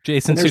mugs.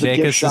 Jason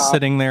Sudeikis is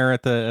sitting there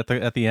at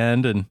the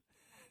end, and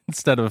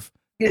instead of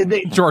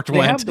George Wendt.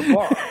 They have the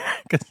bar.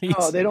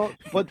 No, they don't.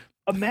 But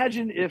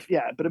imagine if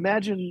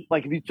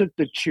like if you took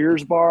the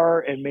Cheers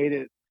bar and made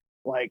it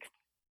like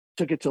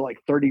took it to like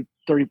 30%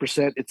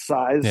 its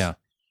size. Yeah.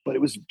 But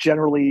it was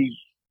generally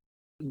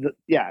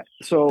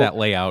so that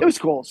layout. It was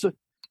cool. So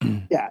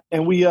yeah,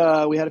 and we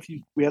had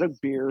a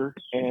beer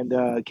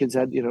and kids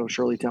had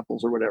Shirley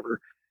Temples or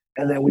whatever,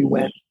 and then we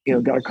went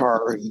got a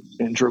car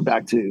and drove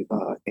back to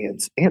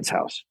Aunt's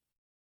house.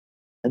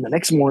 And the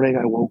next morning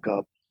I woke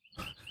up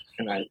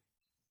and I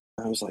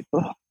was like, oh,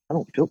 I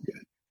don't feel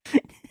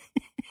good.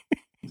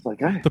 It's like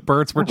the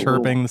birds were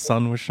chirping, the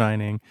sun was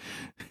shining.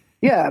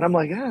 Yeah, and I'm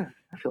like, I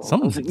feel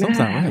something's not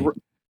right.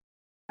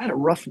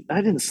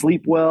 I didn't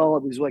sleep well.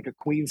 It was like a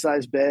queen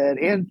size bed.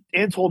 And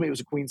told me it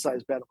was a queen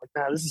size bed. I'm like,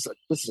 nah, this is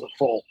a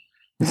full.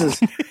 This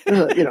is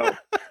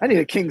I need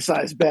a king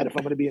size bed if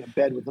I'm going to be in a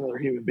bed with another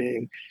human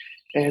being.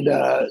 And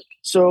but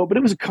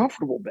it was a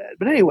comfortable bed.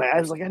 But anyway,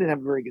 I was like, I didn't have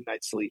a very good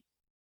night's sleep.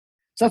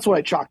 So that's what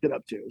I chalked it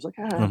up to. I was like,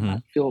 I'm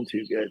not feeling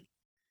too good.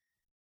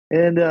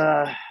 And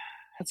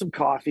had some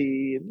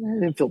coffee. I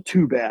didn't feel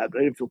too bad,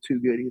 but I didn't feel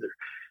too good either.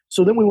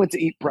 So then we went to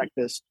eat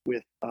breakfast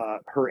with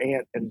her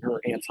aunt and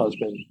her aunt's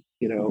husband,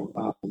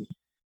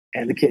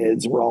 and the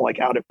kids. We're all like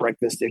out at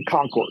breakfast in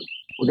Concord.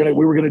 We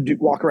were gonna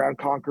walk around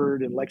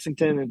Concord and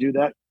Lexington and do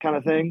that kind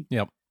of thing.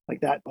 Yep.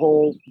 Like that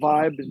whole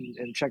vibe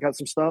and check out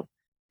some stuff.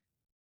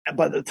 And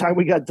by the time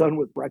we got done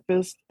with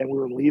breakfast and we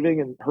were leaving,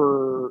 and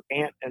her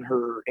aunt and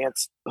her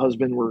aunt's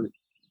husband were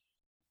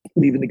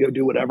leaving to go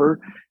do whatever,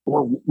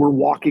 we're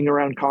walking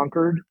around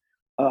Concord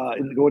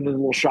and going to the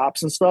little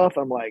shops and stuff.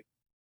 I'm like,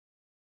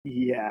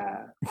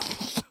 yeah.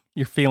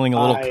 You're feeling a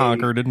little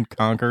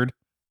conquered.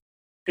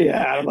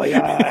 Yeah, I'm like,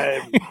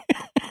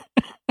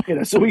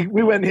 so we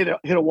went and hit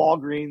a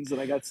Walgreens,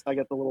 and I got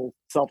the little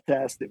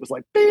self-test. It was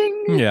like,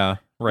 bing! Yeah,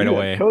 right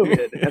away.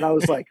 COVID. And I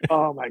was like,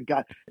 oh my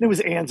God. And it was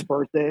Anne's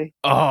birthday.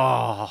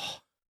 Oh.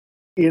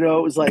 It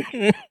was like,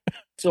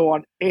 so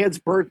on Anne's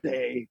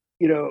birthday,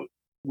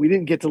 we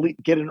didn't get to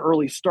get an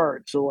early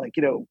start. So like,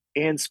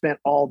 Anne spent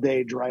all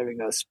day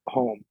driving us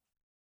home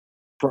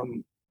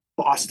from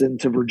Boston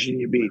to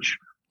Virginia Beach.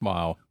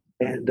 Wow.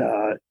 And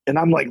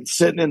I'm like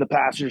sitting in the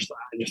passenger side,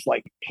 just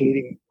like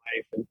hating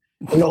life. And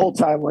the whole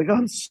time, like,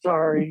 I'm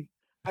sorry.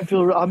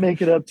 I'll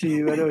make it up to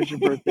you. I know it's your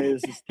birthday.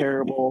 This is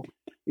terrible,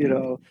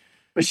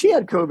 But she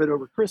had COVID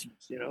over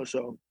Christmas,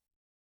 so.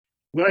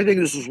 But I think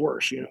this was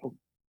worse,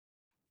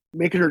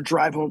 making her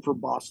drive home from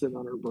Boston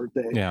on her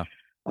birthday. Yeah.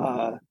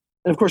 And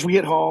of course, we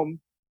get home,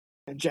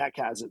 and Jack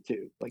has it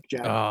too. Like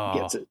Jack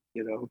gets it,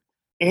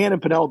 Anne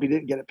and Penelope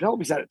didn't get it.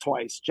 Penelope's had it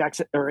twice.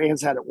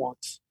 Anne's had it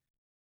once.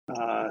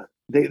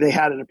 They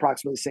had it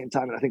approximately the same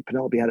time, and I think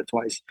Penelope had it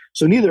twice.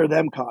 So neither of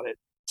them caught it.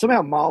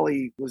 Somehow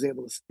Molly was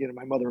able to,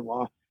 my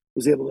mother-in-law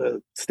was able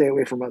to stay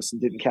away from us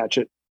and didn't catch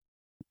it.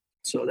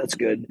 So that's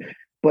good.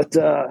 But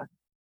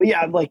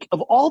yeah, like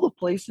of all the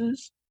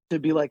places to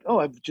be like, oh,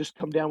 I've just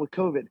come down with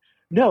COVID.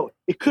 No,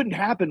 it couldn't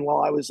happen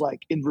while I was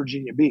like in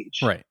Virginia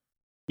Beach. Right.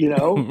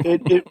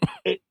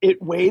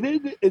 It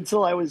waited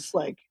until I was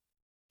like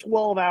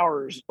 12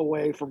 hours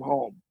away from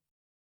home,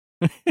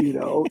 you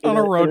know, on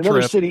a road in another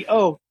trip. city.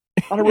 Oh,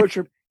 on a road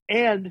trip.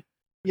 And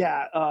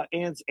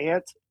Anne's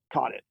aunt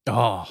caught it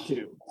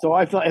too. So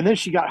I felt, and then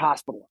she got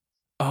hospitalized.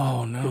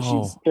 Oh no.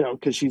 She's, you know,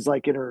 cause she's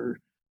like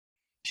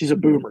she's a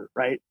boomer,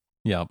 right?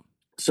 Yep.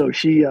 So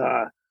she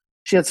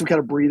had some kind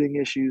of breathing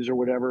issues or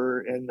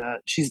whatever. And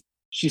she's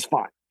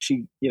fine.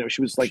 She, you know,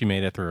 she was like, she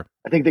made it through.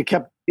 I think they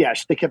kept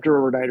her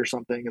overnight or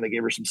something, and they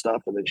gave her some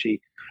stuff, and then she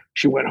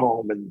went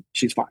home and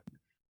she's fine.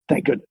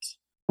 Thank goodness.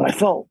 But I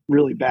felt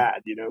really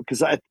bad, you know,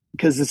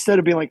 because instead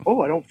of being like,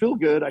 oh, I don't feel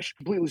good, I should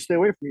completely stay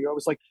away from you, I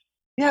was like,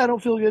 yeah, I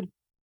don't feel good.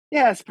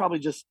 Yeah, it's probably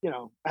just, you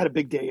know, I had a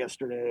big day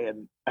yesterday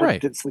and I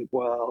didn't sleep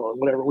well and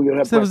whatever. We would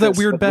have. So that was that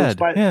weird bed.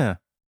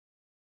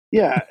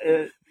 Yeah,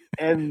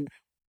 and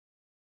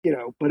you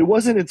know, but it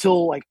wasn't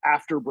until like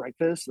after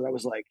breakfast that I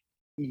was like,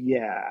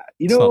 yeah,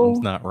 you know, something's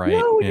not right. You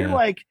know, you're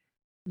like,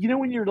 you know,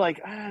 when you're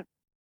like,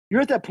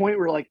 you're at that point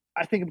where like,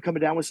 I think I'm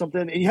coming down with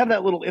something, and you have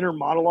that little inner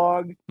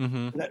monologue,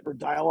 or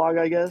dialogue,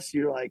 I guess.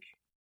 You're like,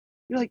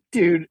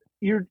 dude,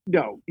 you're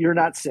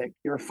not sick.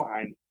 You're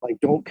fine. Like,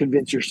 don't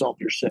convince yourself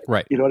you're sick.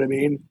 Right. You know what I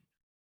mean?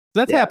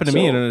 That's happened to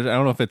me, and I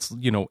don't know if it's,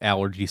 you know,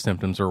 allergy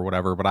symptoms or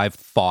whatever, but I've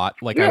thought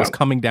like I was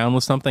coming down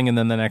with something, and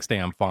then the next day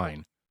I'm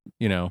fine.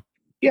 You know?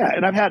 Yeah,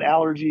 and I've had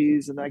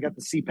allergies, and I got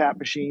the CPAP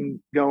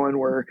machine going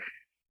where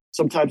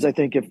sometimes I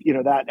think if, you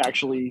know, that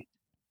actually,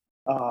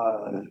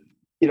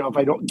 you know, if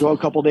I don't go a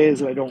couple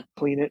days and I don't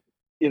clean it,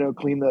 you know,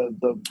 clean the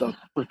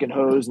freaking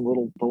hose and the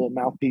little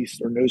mouthpiece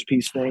or nose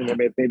piece thing, or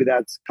maybe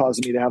that's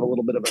causing me to have a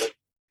little bit of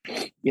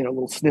a, you know, a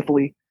little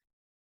sniffly.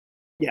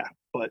 Yeah.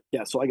 But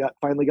yeah, so I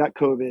finally got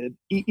COVID,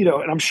 you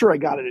know, and I'm sure I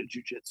got it at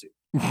jujitsu.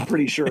 I'm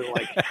pretty sure,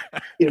 like,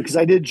 you know, because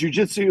I did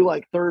jujitsu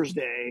like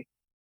Thursday,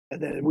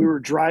 and then we were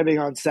driving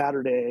on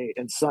Saturday,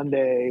 and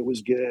Sunday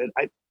was good.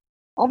 I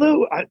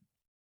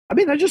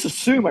mean, I just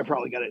assume I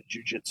probably got it at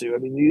jujitsu. I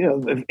mean, you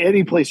know, if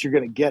any place you're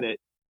going to get it,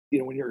 you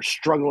know, when you're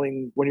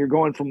struggling, when you're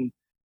going from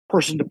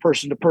person to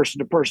person to person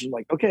to person,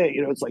 like, okay,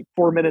 you know, it's like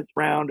 4-minute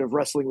round of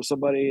wrestling with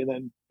somebody, and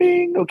then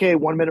bing, okay,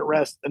 1 minute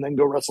rest, and then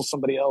go wrestle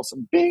somebody else,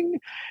 and bing.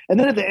 And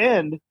then at the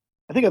end,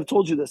 I think I've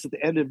told you this, at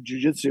the end of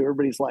jujitsu,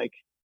 everybody's like,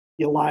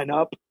 you line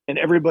up, and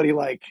everybody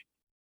like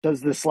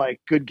does this like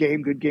good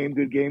game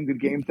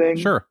thing.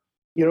 Sure.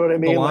 You know what I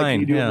mean? Line, like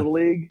you do in Little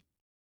League.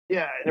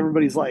 Yeah.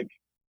 Everybody's like,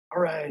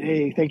 all right,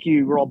 hey, thank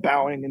you. We're all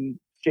bowing and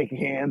shaking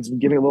hands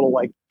and giving a little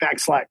like back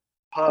slack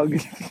hug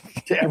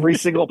to every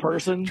single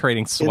person.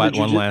 Trading sweat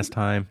one last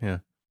time. Yeah.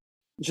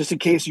 Just in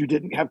case you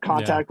didn't have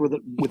contact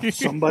with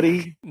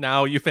somebody.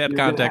 Now you've had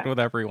contact with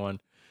everyone.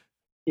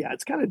 Yeah,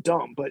 it's kind of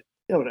dumb, but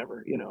yeah,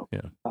 whatever, you know.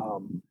 Yeah.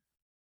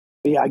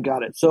 But yeah, I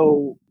got it.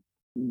 So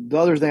the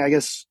other thing, I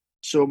guess,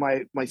 so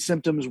my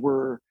symptoms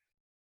were,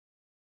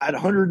 I had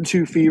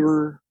 102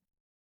 fever.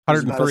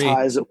 103. As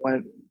high as it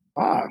went.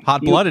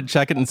 Hot-blooded,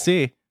 check it and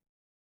see.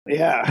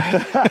 Yeah.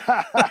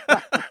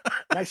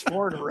 Nice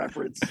Florida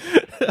reference.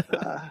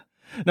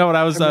 No, but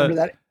I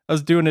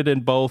was doing it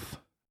in both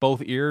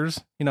ears.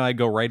 You know, I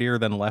go right ear,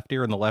 then left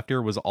ear, and the left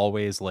ear was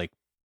always like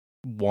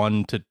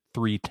 1 to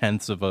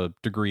 3/10 of a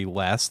degree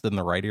less than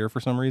the right ear for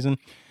some reason.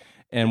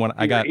 And when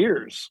I got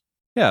ears.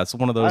 Yeah, it's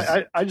one of those.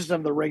 I just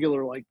have the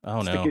regular, like,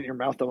 stick it in your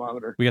mouth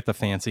thermometer. We got the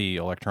fancy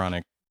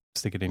electronic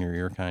stick it in your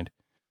ear kind.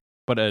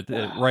 But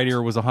right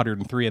ear was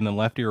 103, and then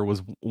left ear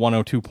was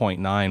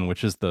 102.9,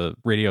 which is the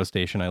radio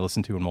station I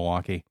listened to in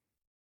Milwaukee.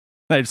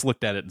 And I just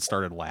looked at it and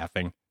started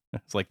laughing.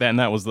 It's like that, and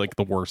that was like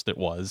the worst it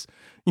was,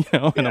 you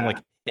know. And I'm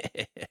like,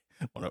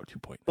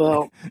 102.9.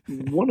 Well,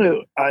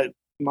 I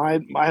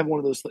have one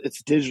of those.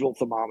 It's a digital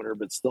thermometer,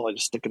 but still, I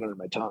just stick it under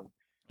my tongue.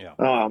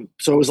 Yeah.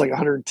 So it was like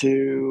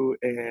 102,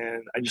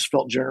 and I just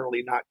felt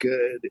generally not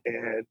good,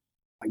 and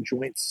my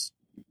joints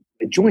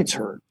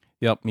hurt.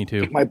 Yep, me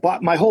too.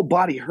 My whole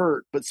body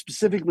hurt, but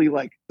specifically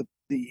like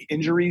the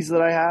injuries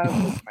that I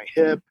have, like my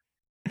hip,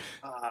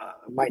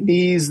 my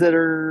knees that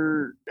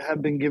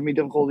have been giving me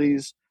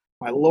difficulties,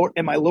 my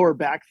lower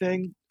back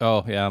thing.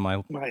 Oh yeah,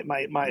 my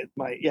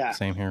yeah,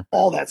 same here.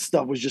 All that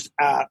stuff was just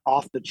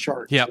off the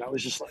charts. Yeah, I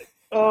was just like,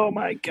 oh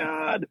my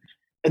god.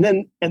 And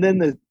then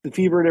the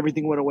fever and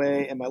everything went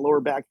away, and my lower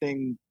back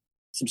thing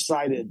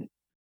subsided.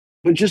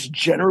 But just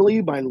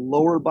generally, my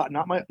lower body,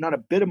 not a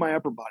bit of my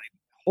upper body,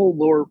 whole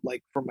lower,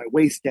 like from my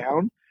waist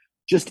down,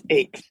 just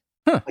ached.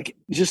 Huh. Like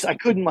just I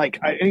couldn't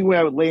anyway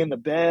I would lay in the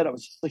bed, I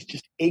was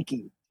just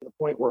achy to the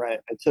point where I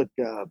had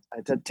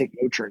to take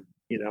Motrin.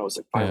 You know, I was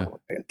like, finally,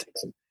 I got to take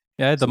some.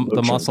 Yeah, I had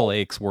the muscle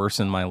aches worse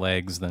in my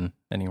legs than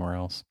anywhere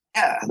else.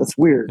 Yeah, that's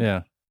weird.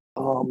 Yeah.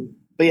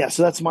 But yeah,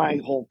 so that's my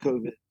whole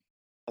COVID.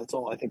 That's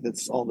all. I think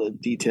that's all the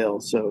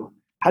details. So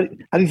how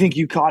do you think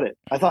you caught it?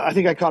 I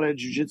think I caught it at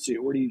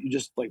jiu-jitsu. Where do you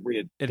just like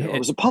read? It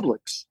was a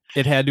Publix.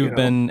 It had to have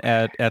been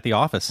at the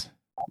office.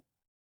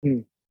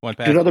 Went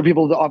back. Did other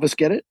people at the office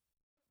get it?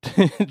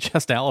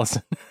 Just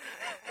Allison.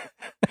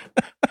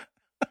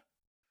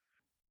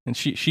 And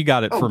she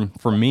got it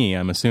from me,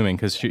 I'm assuming,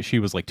 because she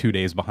was like 2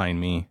 days behind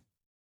me.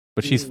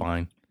 But she's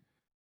fine.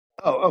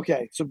 Oh,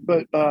 okay. So,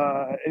 but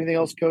anything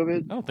else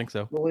COVID? I don't think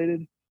so.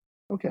 Related?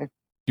 Okay.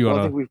 Do you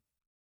want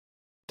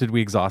to Did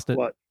we exhaust it?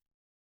 What?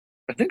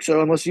 I think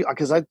so, unless you,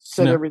 because I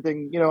said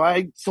everything. You know,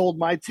 I sold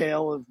my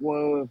tale of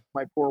woe of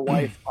my poor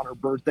wife on her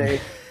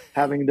birthday,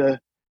 having to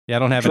I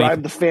don't have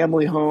drive the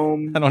family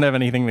home. I don't have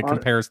anything that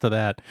compares to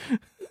that.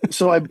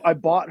 So I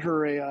bought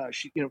her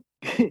she, you know,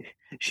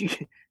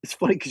 it's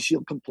funny because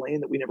she'll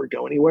complain that we never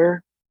go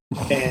anywhere.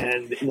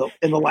 And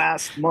in the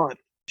last month,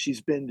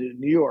 she's been to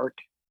New York,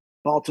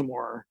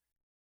 Baltimore,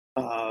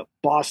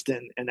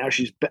 Boston, and now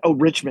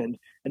Richmond,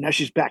 and now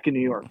she's back in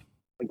New York.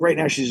 Like right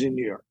now, she's in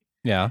New York.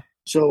 Yeah.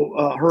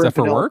 So her and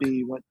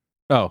Penelope went.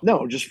 Oh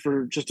no, just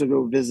to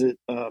go visit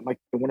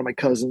one of my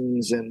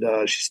cousins,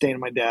 and she's staying in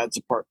my dad's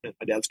apartment,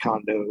 my dad's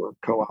condo or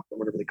co-op or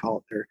whatever they call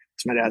it there.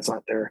 Because my dad's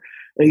not there.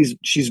 And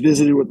she's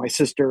visited with my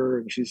sister,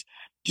 and she's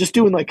just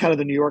doing like kind of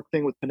the New York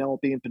thing with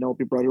Penelope, and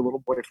Penelope brought her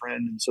little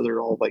boyfriend, and so they're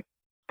all like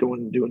going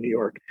and doing New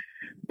York.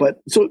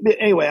 But so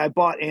anyway, I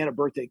bought Anne a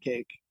birthday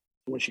cake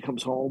when she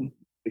comes home.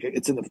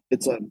 It's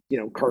a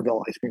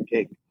Carvel ice cream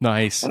cake.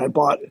 Nice. And I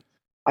bought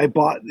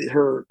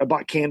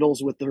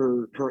candles with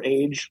her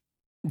age.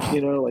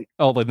 You know, like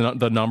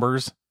the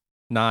numbers,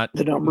 not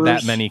the numbers.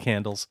 That many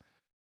candles,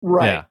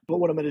 right? Yeah. But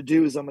what I'm going to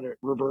do is I'm going to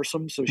reverse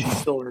them so she's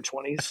still in her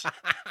 20s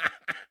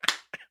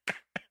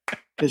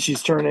because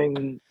she's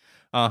turning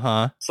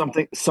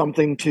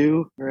something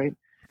too, right?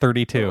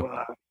 32.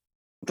 So,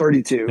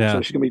 32. Yeah.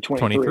 So she's going to be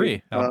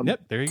 23.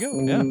 Yep, there you go.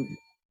 Yeah.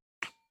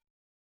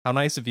 How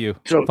nice of you.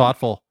 So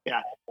thoughtful.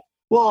 Yeah.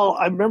 Well,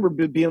 I remember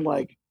being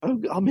like,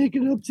 I'll make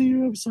it up to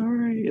you. I'm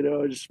sorry. You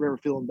know, I just remember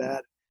feeling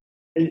bad.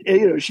 And,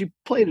 you know, she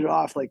played it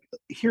off like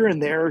here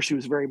and there. She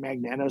was very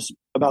magnanimous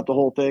about the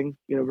whole thing,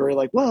 you know, very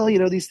like, well, you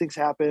know, these things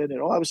happen. And,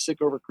 I was sick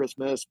over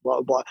Christmas,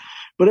 blah, blah.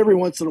 But every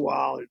once in a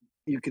while,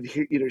 you could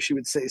hear, you know, she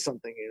would say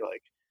something, and you're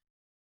like,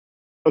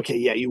 okay,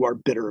 yeah, you are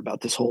bitter about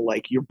this whole,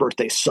 like, your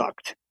birthday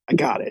sucked. I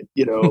got it,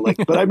 you know, like,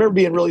 but I remember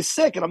being really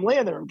sick, and I'm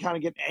laying there. I'm kind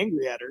of getting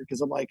angry at her because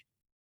I'm like,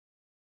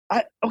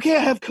 I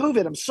have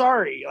COVID. I'm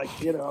sorry.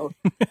 Like, you know.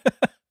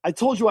 I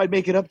told you I'd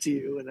make it up to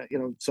you. And, you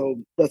know,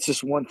 so that's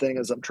just one thing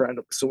as I'm trying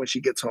to, so when she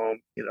gets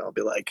home, you know, I'll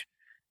be like,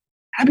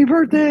 happy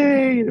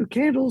birthday, you know,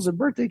 candles and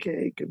birthday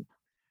cake. And,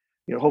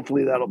 you know,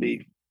 hopefully that'll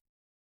be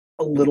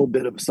a little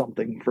bit of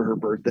something for her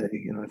birthday.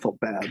 You know, I felt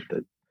bad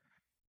that.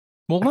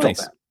 Well,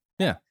 nice.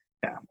 Yeah.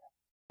 Yeah.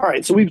 All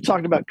right. So we've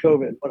talked about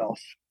COVID. What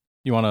else?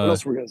 What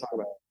else we're going to talk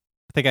about?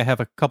 I think I have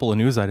a couple of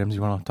news items.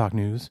 You want to talk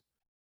news?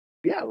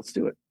 Yeah, let's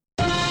do it.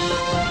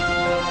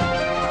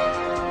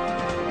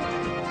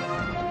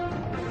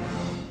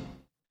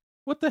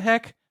 What the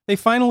heck? They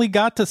finally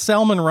got to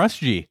Salman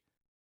Rushdie.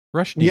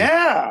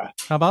 Yeah.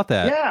 How about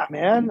that? Yeah,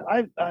 man.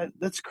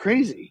 That's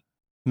crazy.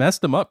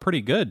 Messed him up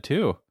pretty good,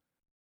 too.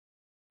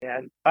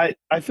 And I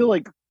feel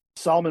like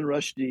Salman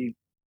Rushdie,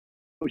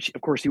 which,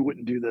 of course, he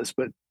wouldn't do this,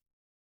 but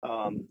you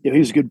know, he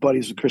was good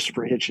buddies with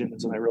Christopher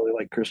Hitchens, and I really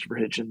like Christopher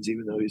Hitchens,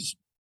 even though he's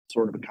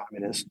sort of a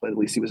communist, but at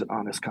least he was an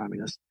honest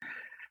communist.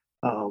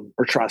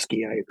 Or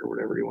Trotskyite, or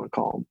whatever you want to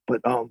call him.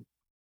 But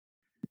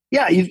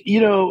yeah, you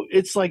know,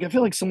 it's like I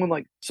feel like someone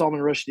like Salman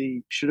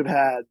Rushdie should have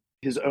had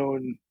his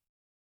own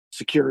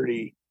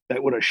security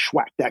that would have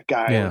schwacked that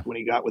guy when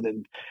he got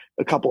within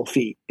a couple of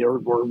feet, or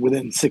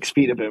within 6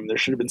 feet of him. There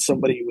should have been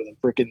somebody with a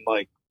freaking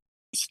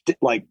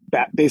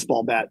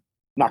baseball bat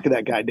knocking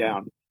that guy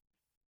down.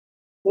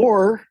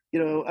 Or,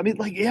 you know, I mean,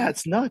 like, yeah,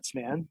 it's nuts,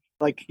 man.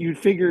 Like, you'd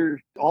figure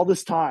all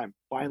this time,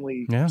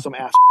 finally, some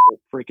asshole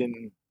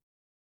freaking.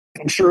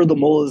 I'm sure the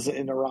mullahs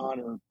in Iran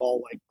are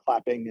all like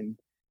clapping and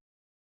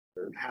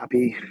they're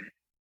happy.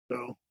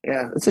 So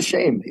yeah, it's a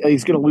shame.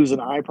 He's going to lose an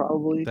eye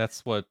probably.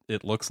 That's what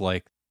it looks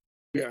like.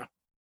 Yeah.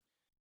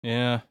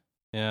 Yeah.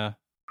 Yeah.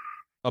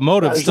 A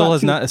motive still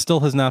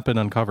has not been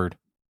uncovered.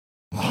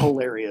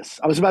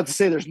 Hilarious. I was about to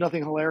say there's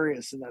nothing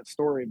hilarious in that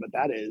story, but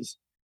that is.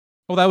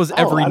 Well, that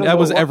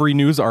was every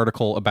news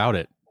article about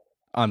it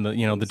on the,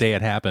 you know, the day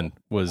it happened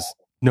was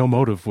no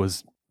motive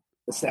was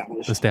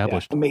established. Yeah,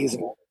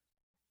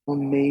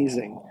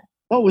 amazing.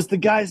 Oh, was the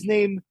guy's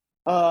name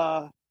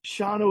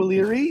Sean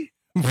O'Leary?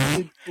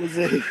 was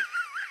it?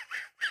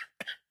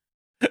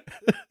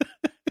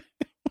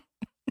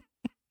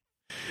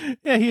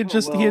 Yeah, he had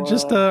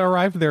just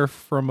arrived there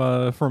from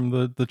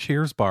the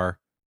Cheers bar.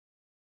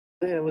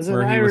 Yeah, it was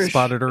where he was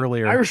spotted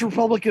earlier. Irish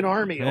Republican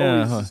Army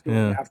always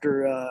going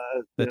after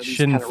that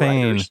Sinn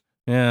Féin.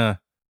 Yeah,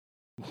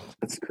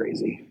 that's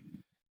crazy.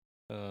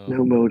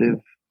 No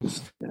motive.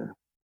 Yeah.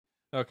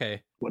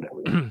 Okay.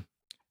 Whatever.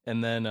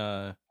 And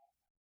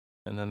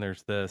then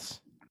there's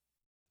this.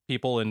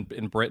 People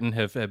in Britain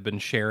have been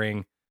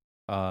sharing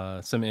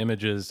some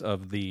images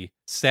of the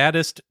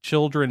saddest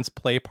children's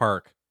play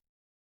park,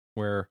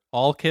 where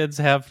all kids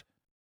have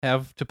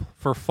to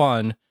for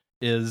fun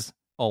is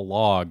a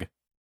log.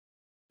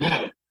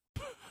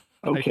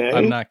 Okay.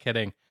 I'm not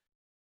kidding.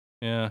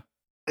 Yeah.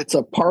 It's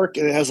a park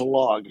and it has a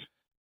log.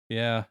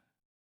 Yeah.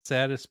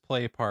 Saddest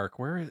play park.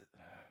 Where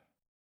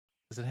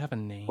does it have a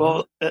name?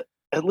 Well, at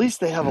least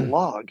they have a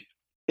log.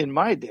 In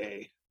my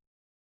day,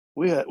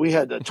 we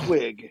had a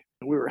twig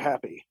and we were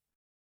happy.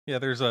 Yeah,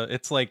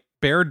 it's like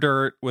bare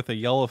dirt with a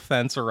yellow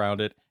fence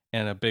around it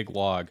and a big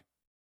log.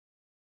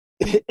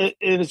 And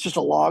it's just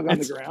a log on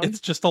the ground. It's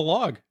just a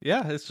log.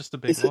 Yeah, it's just a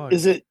big log.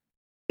 Is it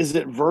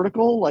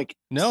vertical? Like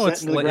no,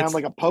 it's into the ground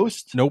like a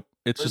post. Nope,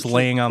 it's just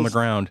laying on the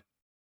ground.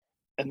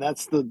 And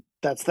that's the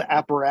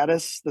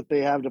apparatus that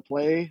they have to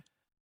play.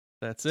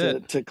 That's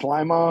it to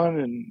climb on.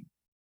 And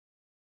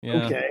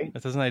yeah, okay,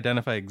 it doesn't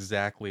identify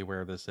exactly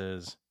where this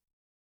is.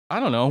 I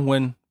don't know.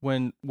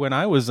 When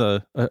I was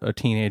a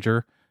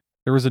teenager,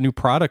 there was a new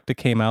product that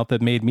came out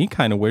that made me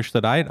kind of wish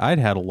that I'd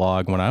had a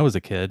log when I was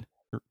a kid.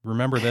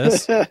 Remember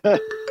this?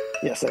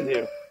 Yes, I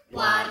do.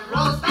 What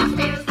rolls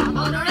downstairs, the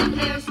motor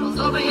impairs, rolls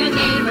over your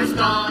neighbor's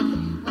dog.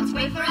 What's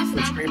great for a snack?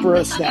 What's great for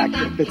a snack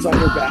that fits on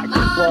your back?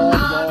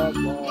 Log.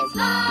 It's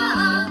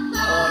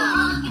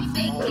log. It's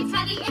big, it's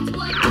heavy, it's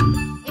wood.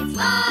 It's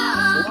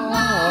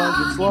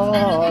log. It's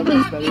log.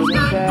 It's better than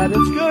that.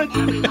 It's good.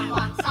 Everyone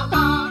wants a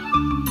log.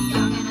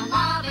 You're gonna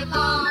love it,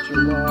 log.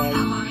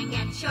 Come on and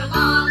get your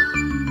log.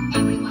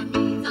 Everyone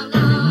needs a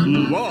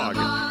log.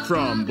 Log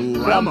from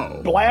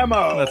Blammo.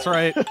 Blammo. That's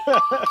right.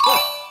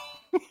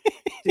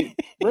 Dude,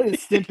 Ren and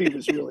Stimpy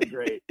was really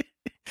great.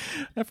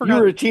 I forgot.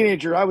 You were a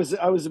teenager. I was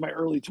in my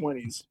early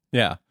 20s.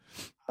 Yeah.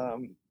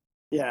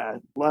 Yeah.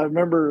 Well, I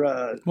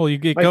remember. Well,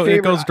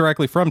 it goes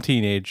directly from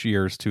teenage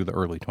years to the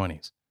early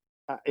 20s.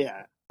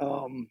 Yeah.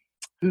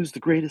 Who's the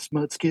greatest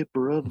mud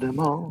skipper of them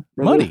all?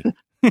 Muddy.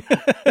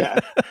 Yeah.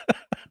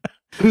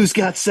 Who's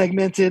got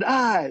segmented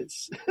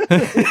eyes?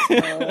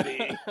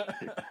 Muddy.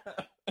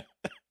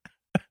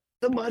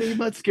 The Muddy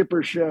Mud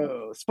Skipper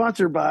Show,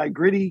 sponsored by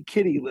Gritty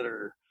Kitty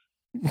Litter.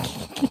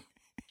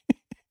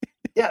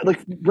 Yeah, like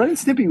Ren and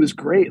Stimpy was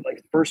great,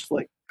 like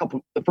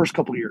the first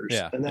couple years,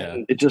 and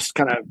then it just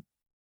kind of.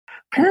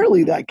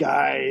 Apparently, that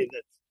guy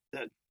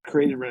that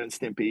created Ren and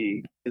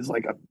Stimpy is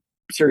like a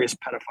serious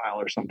pedophile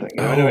or something.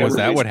 Oh, is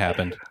that what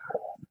happened?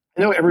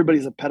 I know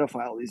everybody's a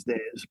pedophile these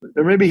days,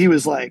 or maybe he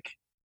was like,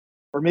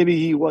 or maybe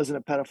he wasn't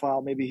a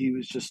pedophile. Maybe he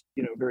was just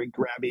very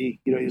grabby.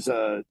 He's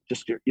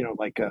just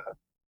like a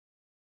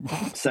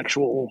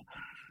sexual.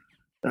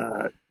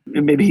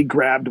 Maybe he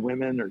grabbed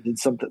women or did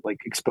something like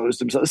exposed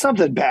himself,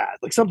 something bad,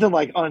 like something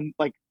like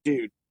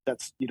dude,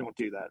 you don't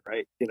do that,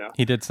 right?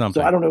 He did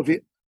something. So I don't know if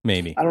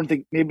maybe I don't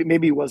think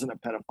maybe he wasn't a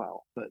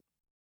pedophile, but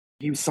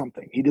he was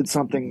something. He did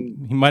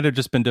something. He might have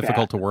just been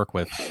difficult to work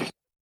with.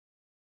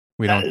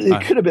 We don't.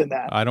 It could have been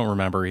that. I don't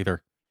remember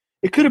either.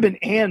 It could have been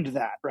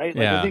that, right?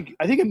 Like, yeah.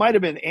 I think it might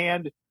have been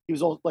he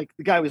was all like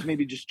the guy was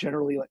maybe just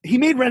generally like he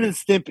made Ren and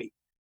Stimpy,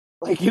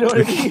 like you know what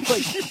I mean?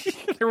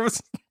 Like there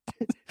was.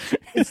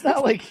 It's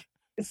not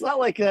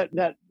like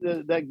that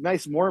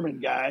nice Mormon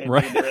guy,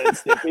 right? Ren and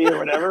Stimpy or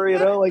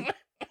whatever, like.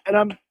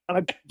 And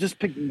I just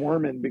picked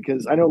Mormon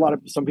because I know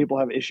some people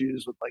have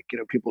issues with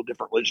people of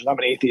different religions. I'm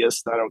an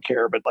atheist. I don't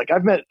care, but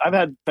I've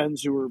had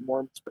friends who were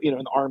Mormons. In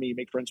the army, you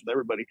make friends with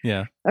everybody.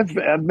 Yeah, I've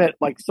met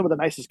some of the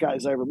nicest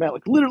guys I ever met.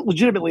 Like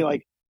legitimately,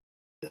 like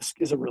this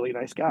is a really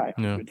nice guy.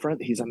 I'm a good friend.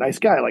 He's a nice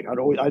guy. Like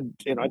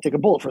I'd take a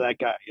bullet for that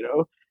guy.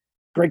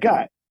 Great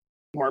guy.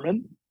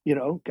 Mormon.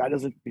 The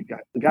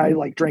guy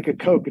like drank a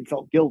Coke and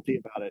felt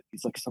guilty about it.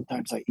 He's like,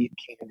 sometimes I eat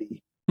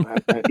candy.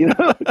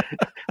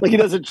 Like he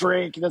doesn't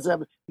drink. He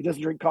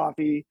doesn't drink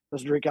coffee.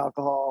 Doesn't drink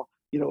alcohol.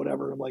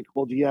 Whatever. I'm like,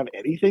 well, do you have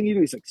anything you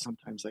do? He's like,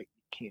 sometimes I eat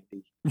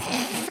candy.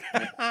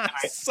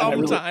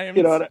 Sometimes.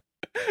 Really,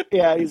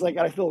 yeah. He's like,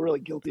 I feel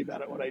really guilty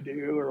about it when I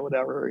do or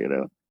whatever.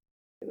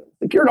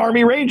 Like you're an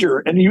Army Ranger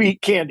and you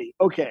eat candy.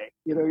 Okay,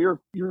 you're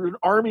an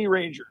Army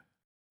Ranger.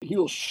 He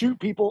will shoot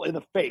people in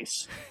the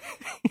face.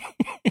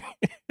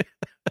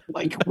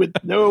 Like with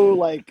no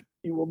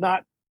you will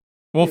not.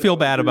 Won't feel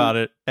bad about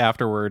it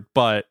afterward,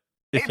 but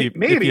if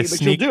you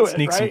sneak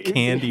some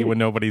candy when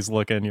nobody's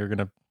looking, you're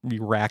gonna be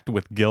racked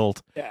with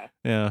guilt.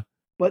 Yeah.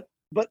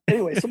 But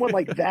anyway, someone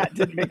like that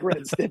didn't make Ren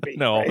and Stimpy.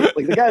 No, right?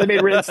 Like the guy that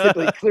made Ren and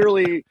Stimpy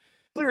clearly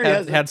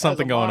had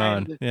something going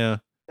on. Yeah,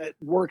 that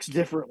works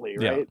differently,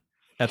 right?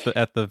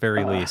 At the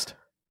very least.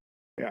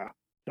 Yeah.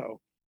 So.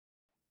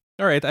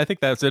 All right, I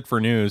think that's it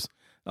for news.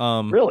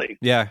 Really?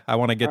 Yeah, I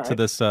want to get to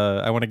this.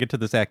 I want to get to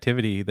this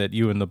activity that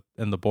you and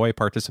the boy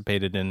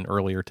participated in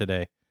earlier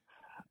today.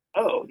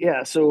 Oh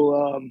yeah.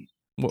 So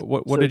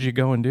what did you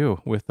go and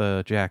do with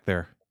Jack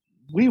there?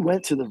 We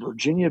went to the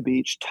Virginia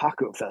Beach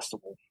Taco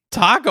Festival.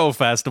 Taco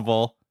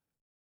Festival?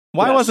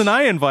 Why wasn't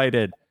I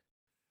invited?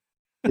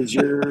 Because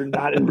you're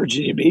not in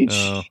Virginia Beach.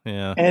 Oh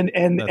yeah.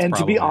 And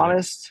to be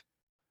honest,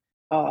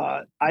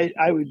 I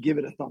would give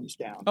it a thumbs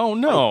down. Oh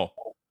no.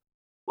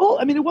 Well,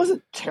 I mean, it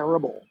wasn't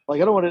terrible.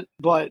 Like I don't want to,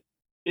 but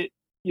it.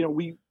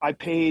 I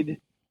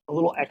paid a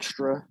little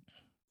extra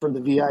for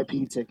the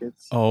VIP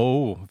tickets.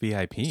 Oh,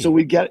 VIP. So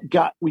we got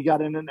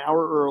in an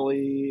hour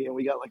early, and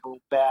we got like a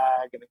little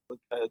bag, and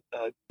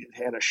it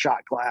had a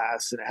shot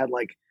glass, and it had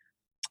like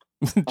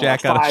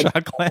Jack got a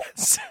shot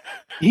glass.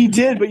 He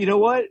did, but you know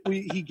what?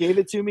 He gave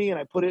it to me, and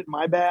I put it in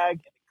my bag,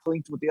 and it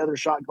clinked with the other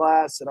shot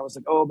glass, and I was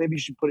like, "Oh, maybe you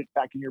should put it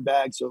back in your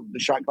bag so the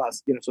shot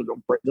glass, so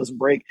it doesn't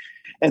break."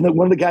 And then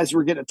one of the guys who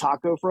were getting a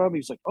taco from, he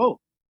was like, "Oh,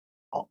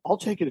 I'll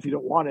take it if you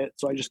don't want it."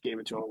 So I just gave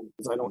it to him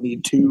because I don't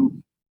need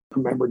two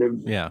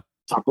commemorative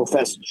Taco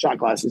Fest shot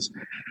glasses.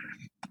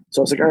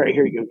 So I was like, "All right,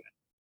 here you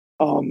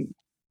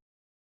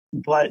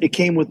But it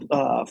came with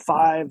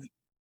 5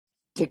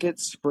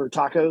 tickets for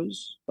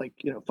tacos. Like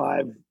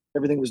 5.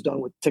 Everything was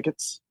done with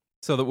tickets.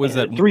 So that was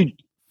that 3.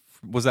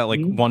 Was that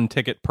like one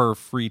ticket per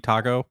free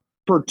taco?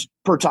 Per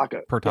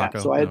taco. Per taco.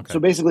 Yeah, so so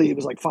basically it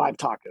was like 5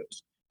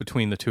 tacos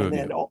between the two of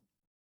you.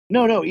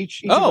 No,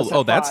 each of us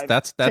had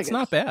that's tickets.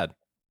 Not bad.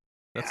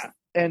 Yeah.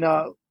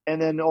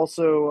 And then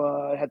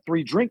also had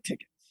 3 drink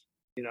tickets.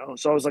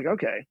 So I was like,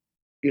 okay,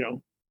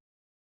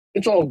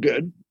 it's all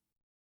good.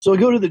 So I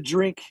go to the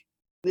drink.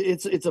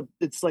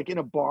 It's like in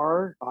a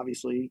bar,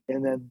 obviously,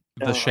 and then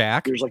the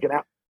Shack. There's like an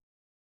app.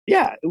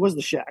 Yeah, it was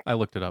the Shack. I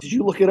looked it up. Did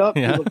you look it up?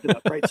 Yeah. You looked it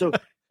up, right? So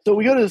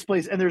we go to this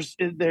place, and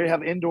they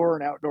have indoor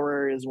and outdoor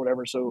areas,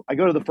 whatever. So I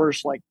go to the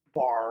first like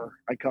bar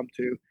I come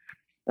to,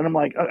 and I'm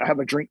like, I have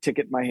a drink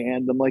ticket in my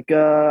hand. I'm like,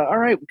 all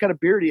right, what kind of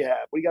beer do you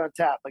have? What do you got on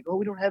tap? Like, oh,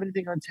 we don't have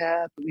anything on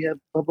tap. We have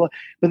blah blah.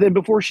 But then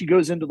before she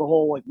goes into the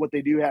whole like what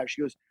they do have,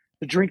 she goes,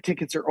 the drink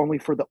tickets are only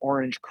for the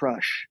Orange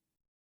Crush,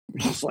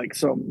 which is like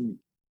some,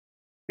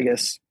 I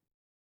guess,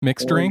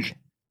 mixed drink.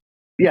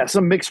 Yeah,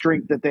 some mixed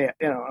drink that they,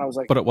 I was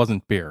like, but it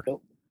wasn't beer,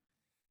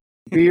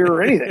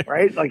 or anything,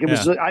 right? Like it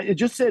was. It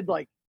just said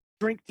like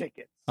drink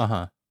tickets.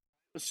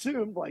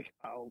 Assumed like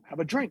I'll have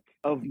a drink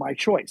of my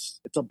choice.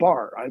 It's a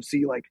bar. I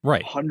see like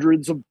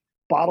hundreds of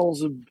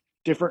bottles of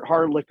different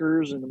hard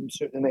liquors, and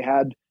they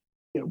had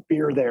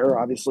beer there,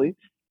 obviously.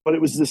 But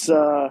it was this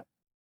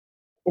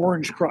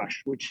Orange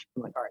Crush, which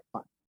I'm like, all right,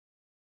 fine.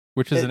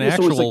 Which is an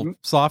actual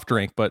soft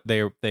drink, but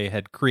they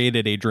had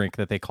created a drink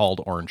that they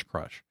called Orange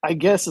Crush. I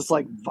guess it's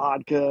like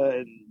vodka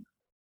and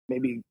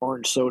maybe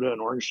orange soda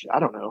and orange. I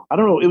don't know.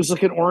 It was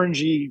like an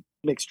orangey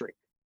mixed drink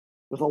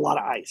with a lot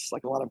of ice,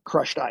 like a lot of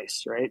crushed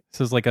ice, right?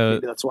 This is like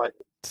maybe that's why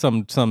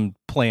some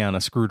play on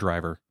a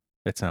screwdriver.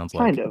 It sounds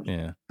like kind of,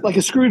 yeah, like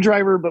a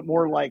screwdriver, but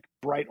more like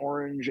bright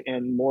orange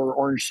and more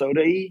orange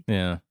soda-y.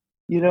 Yeah,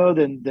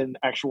 than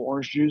actual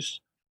orange juice.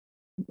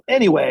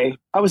 Anyway,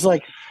 I was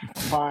like,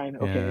 fine,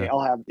 okay,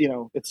 I'll have,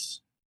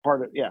 it's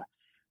part of,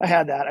 I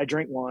had that. I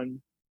drank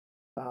one.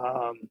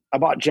 I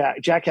bought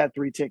Jack. Jack had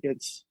 3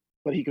 tickets,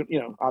 but he could,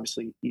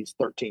 obviously he's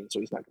 13, so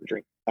he's not going to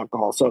drink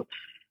alcohol. So,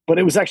 but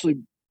it was actually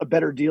a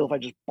better deal if I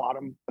just bought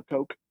him a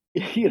Coke,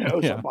 so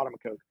I bought him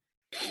a Coke.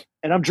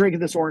 And I'm drinking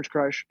this Orange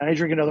Crush, and I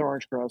drink another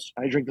Orange Crush,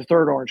 and I drink the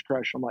third Orange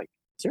Crush. I'm like,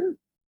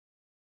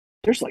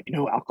 there's like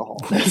no alcohol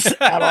in this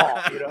at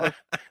all,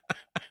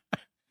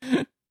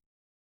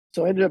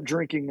 So I ended up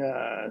drinking.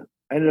 I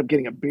ended up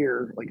getting a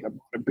beer, like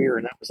a beer,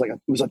 and that was it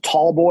was a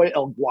Tall Boy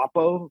El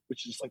Guapo,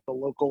 which is like the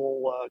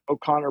local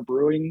O'Connor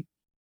Brewing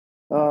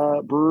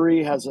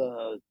brewery has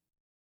an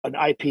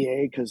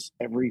IPA because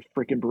every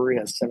freaking brewery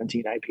has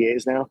 17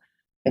 IPAs now,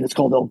 and it's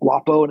called El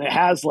Guapo, and it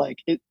has like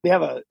it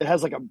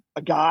has like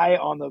a guy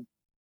on the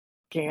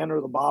can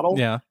or the bottle,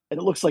 and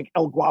it looks like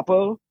El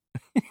Guapo.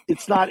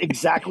 It's not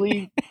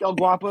exactly El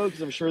Guapo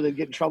because I'm sure they'd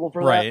get in trouble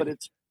for that, but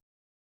it's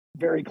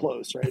very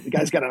close, right? The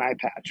guy's got an eye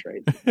patch,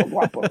 right? El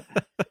Guapo.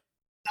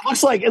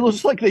 It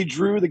looks like they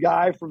drew the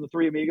guy from the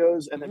Three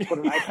Amigos and then put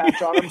an eye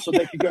patch on him so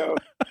they could go,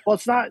 well,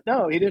 it's not,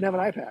 no, he didn't have an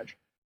eye patch.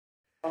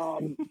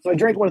 So I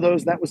drank one of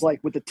those, and that was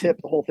like with the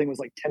tip, the whole thing was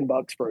like $10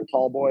 for a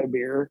Tall Boy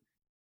beer.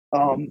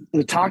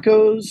 The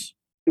tacos,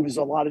 it was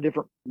a lot of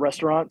different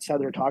restaurants had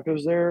their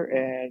tacos there,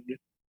 and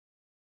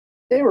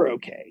they were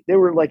okay. They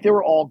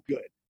were all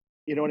good.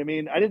 You know what I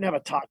mean? I didn't have a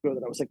taco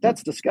that I was like,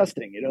 that's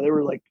disgusting. They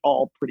were like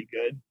all pretty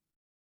good.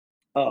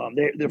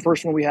 The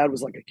first one we had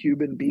was like a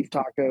Cuban beef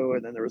taco,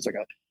 and then there was like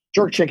a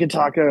jerk chicken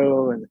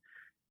taco, and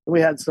we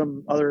had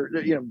some other,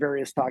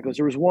 various tacos.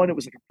 There was one, it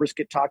was like a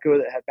brisket taco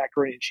that had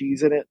macaroni and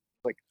cheese in it,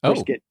 like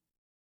brisket.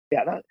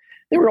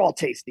 They were all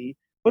tasty.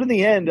 But in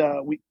the end,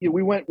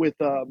 we went with,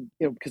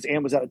 because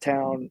Ann was out of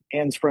town.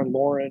 Ann's friend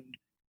Lauren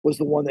was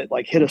the one that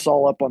like hit us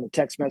all up on the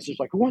text message,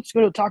 like, who wants to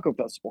go to the taco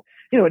festival?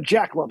 And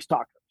Jack loves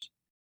tacos.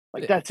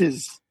 Like that's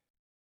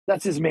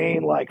his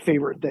main like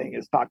favorite thing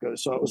is tacos.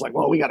 So it was like,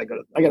 well, I got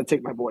to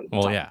take my boy to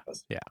the taco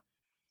festival. Yeah.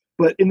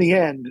 But in the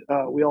end,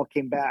 we all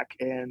came back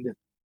and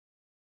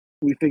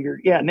we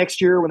figured,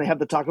 next year when they have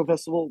the taco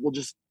festival, we'll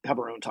just have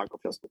our own taco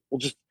festival. We'll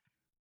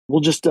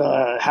just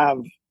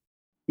have,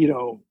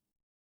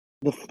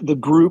 the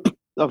group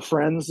of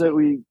friends that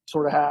we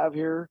sort of have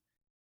here.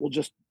 We'll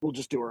just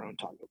do our own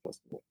taco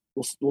festival.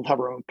 We'll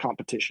have our own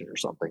competition or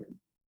something.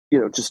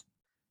 We'll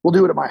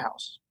do it at my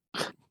house.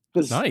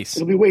 Nice.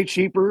 It'll be way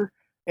cheaper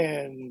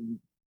and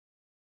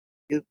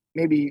it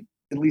maybe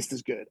at least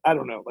as good. I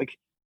don't know. Like,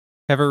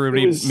 have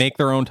everybody make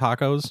their own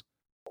tacos.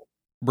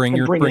 Bring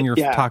your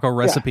taco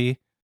recipe. Yeah.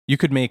 You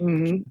could make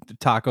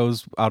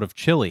tacos out of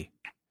chili.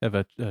 Have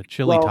a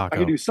chili taco. I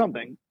could do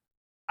something.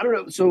 I don't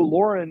know. So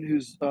Lauren,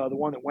 who's the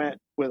one that went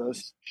with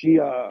us,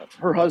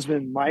 her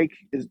husband Mike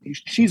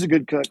she's a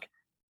good cook,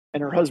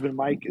 and her husband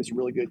Mike is a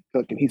really good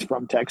cook, and he's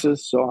from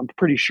Texas. So I'm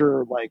pretty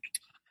sure like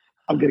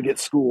I'm gonna get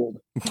schooled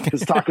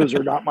because tacos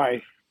are not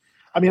my.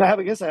 I mean, I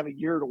guess I have a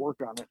year to work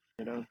on it.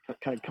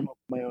 Kind of come up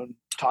with my own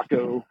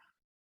taco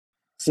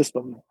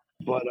system.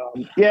 But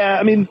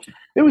I mean,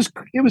 it was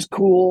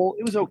cool.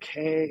 It was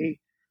okay.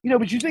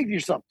 But you think to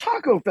yourself,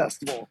 taco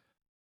festival.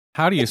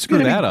 How do you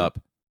screw that up?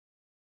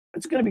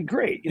 It's going to be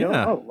great. You know,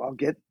 Yeah. I'll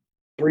get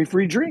 3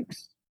 free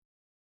drinks.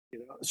 You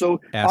know, so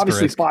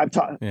obviously Asterisk. 5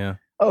 times. Yeah.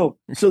 Oh,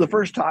 so the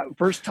first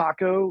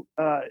taco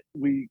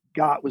we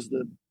got was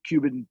the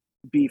Cuban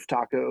beef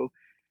taco.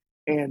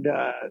 And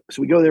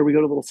so we go there, we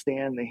go to a little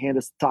stand, they hand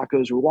us the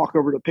tacos, we walk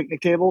over to a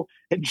picnic table,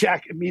 and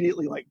Jack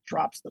immediately like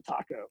drops the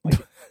taco.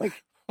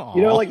 Like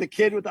you know, like the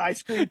kid with the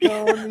ice cream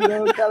cone, you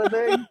know, kind of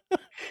thing.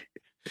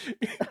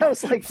 I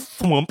was like,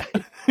 Thwump.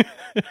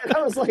 and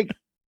I was like,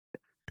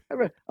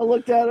 I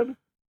looked at him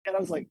and I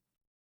was like,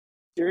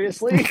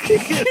 seriously?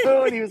 You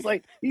know, and he was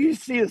like, you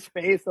see his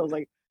face.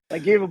 I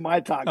gave him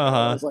my taco.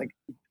 I was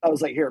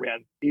like, here,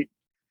 man. He's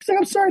like,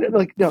 I'm sorry. I'm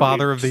like, no,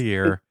 Father dude. of the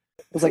year.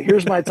 I was like,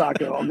 here's my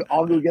taco.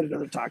 I'll go get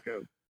another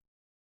taco.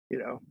 You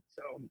know,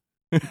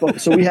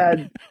 so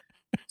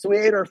we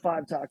ate our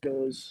 5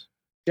 tacos.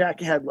 Jack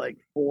had like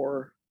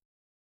 4.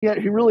 He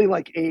really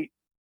like ate.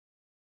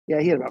 Yeah,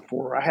 he had about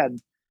 4.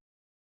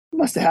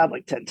 Must have had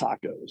like 10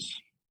 tacos.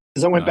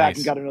 Because I went back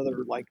and got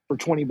another, like, for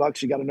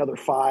 $20, you got another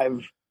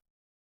 5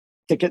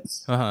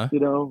 tickets. You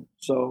know,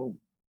 so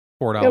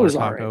 $4 it was tacos.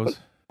 all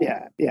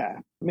right, yeah.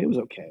 I mean, it was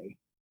okay.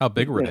 How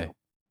big were they? Know.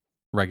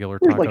 Regular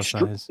They were taco like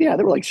size? Yeah,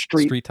 they were like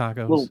street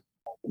tacos. Little,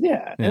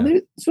 and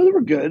they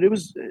were good.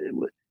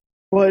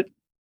 But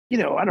you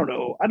know, I don't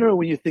know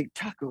when you think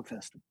taco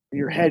festival in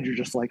your head, you're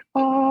just like,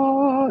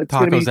 oh, it's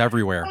tacos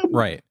everywhere,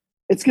 right?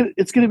 It's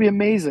gonna be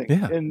amazing,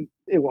 yeah. And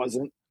it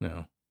wasn't.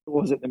 No, it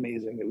wasn't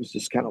amazing. It was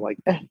just kind of like,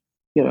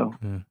 you know.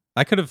 Yeah.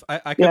 I could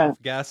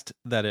have guessed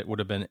that it would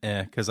have been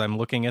because I'm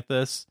looking at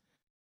this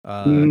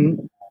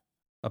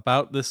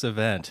about this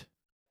event,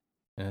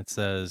 and it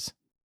says,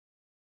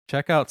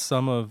 check out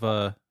some of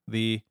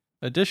the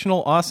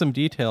additional awesome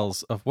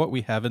details of what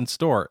we have in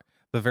store.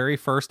 The very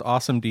first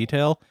awesome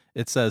detail,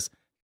 it says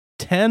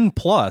 10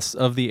 plus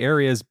of the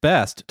area's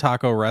best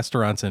taco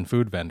restaurants and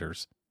food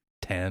vendors.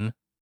 10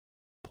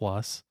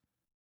 plus,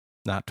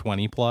 not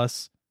 20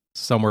 plus,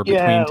 somewhere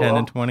between 10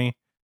 and 20.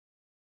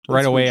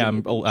 Right away,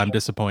 I'm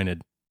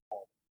disappointed.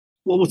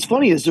 Well, what's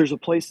funny is there's a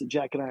place that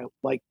Jack and I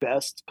like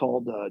best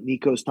called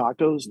Nico's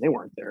Tacos, and they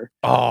weren't there.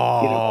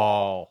 Oh, you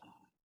know?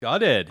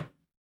 Gutted.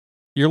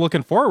 You're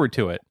looking forward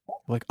to it.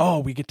 Like, oh,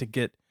 we get to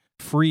get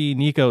free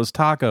Nico's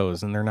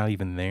Tacos, and they're not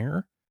even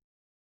there?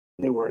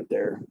 They weren't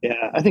there.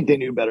 Yeah, I think they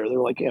knew better. They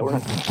were like, yeah, we're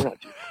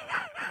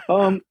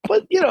not.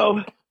 But, you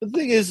know, the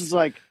thing is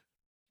like,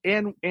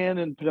 Ann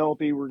and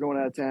Penelope were going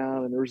out of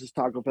town, and there was this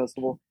taco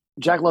festival.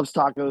 Jack loves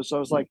tacos, so I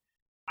was like,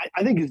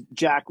 I think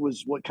Jack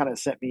was what kind of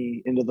sent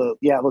me into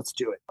let's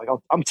do it. Like,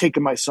 I'm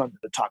taking my son to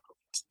the taco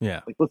festival. Yeah.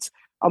 Like,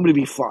 I'm going to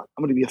be fun.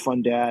 I'm going to be a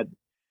fun dad.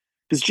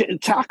 Because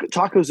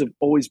tacos have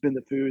always been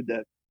the food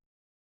that,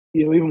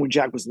 you know, even when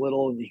Jack was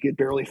little and he could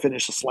barely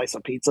finish a slice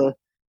of pizza,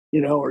 you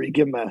know, or you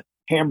give him a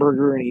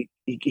hamburger and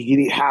he could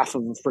eat half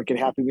of a freaking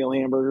Happy Meal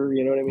hamburger.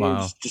 You know what I mean?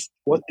 Wow. It's just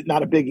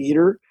not a big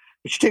eater.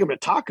 But you take him to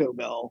Taco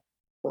Bell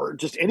or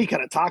just any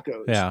kind of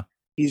tacos. Yeah.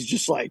 He's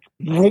just like,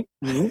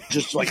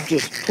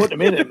 just putting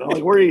them in him.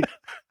 Like, where you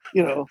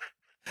know,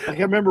 like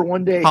I remember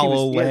one day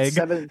he had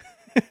 7.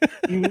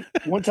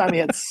 One time he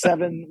had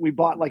 7. We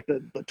bought like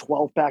the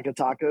 12 pack of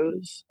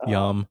tacos.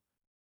 Yum.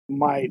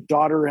 My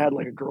daughter had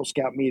like a Girl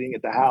Scout meeting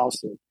at the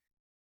house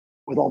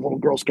with all the little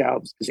Girl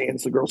Scouts because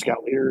Ann's the Girl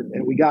Scout leader. And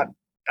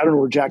I don't know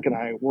where Jack and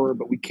I were,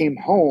 but we came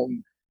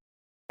home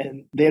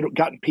and they had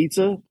gotten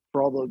pizza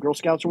for all the Girl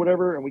Scouts or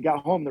whatever. And we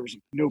got home, there was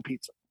no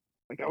pizza.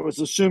 Like I was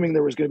assuming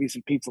there was going to be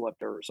some pizza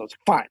left over. So I was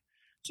like, fine.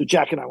 So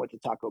Jack and I went to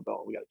Taco Bell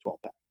and we got a 12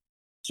 pack.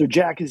 So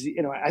Jack is,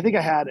 you know, I think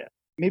I had,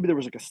 maybe there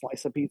was like a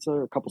slice of pizza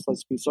or a couple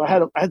slices of pizza. So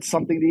I had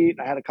something to eat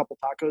and I had a couple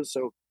tacos.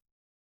 So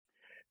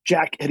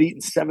Jack had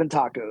eaten 7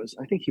 tacos.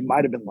 I think he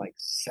might have been like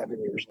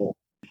 7 years old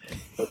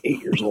or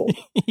 8 years old.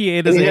 He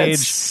ate his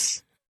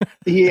age.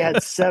 He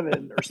had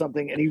 7 or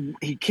something. And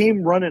he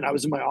came running. I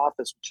was in my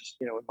office, which is,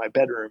 you know, in my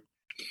bedroom.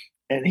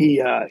 And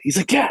he's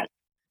like, Dad,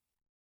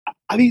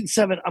 I've eaten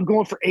 7. I'm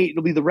going for 8.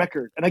 It'll be the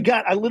record. And I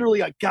got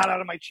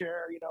out of my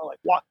chair, you know, like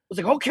what? I was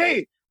like,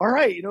 okay, all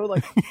right, you know,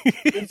 like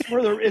this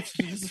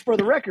is for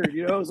the record,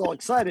 you know. I was all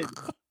excited.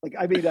 Like,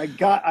 I mean,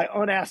 I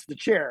unasked the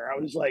chair. I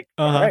was like,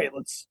 all right,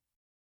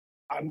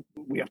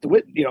 we have to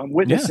I'm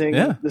witnessing.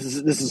 Yeah. This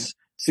is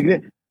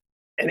significant.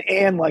 And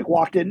Ann like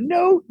walked in.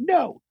 No,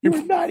 you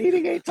were not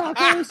eating 8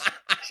 tacos.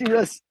 She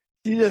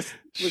just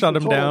shut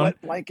him down.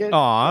 Wet blanket.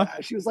 Aw.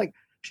 She's like,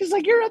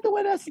 you're not the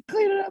one that has to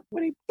clean it up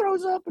when he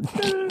throws up.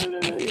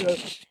 And, you know.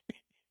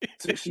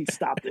 So she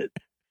stopped it.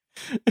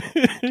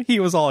 He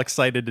was all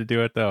excited to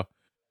do it, though.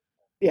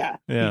 Yeah.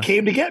 He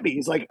came to get me.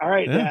 He's like, all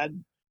right,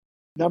 Dad,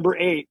 number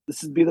 8.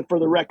 This is for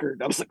the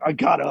record. I was like, I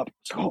got up.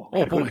 I was like, I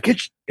gotta go to the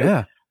kitchen.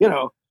 Yeah. You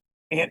know,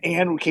 and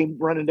Ann came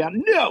running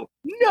down. No.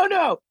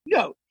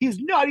 He's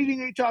not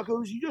eating 8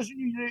 tacos. He doesn't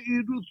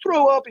you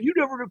throw up and you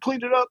never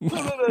cleaned it up.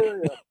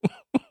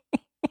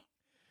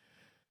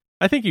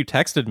 I think you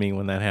texted me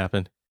when that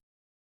happened.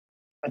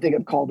 I think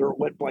I've called her a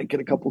wet blanket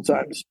a couple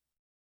times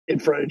in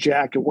front of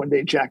Jack, and one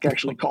day Jack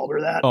actually called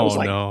her that. I was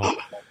like, no. I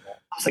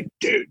was like,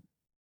 dude,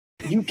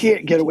 you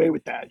can't get away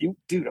with that.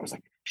 I was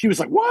like, she was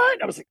like,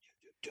 what? I was like,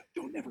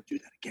 don't never do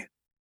that again.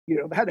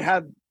 I've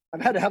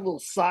had to have a little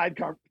side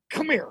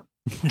come here,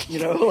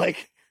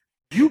 like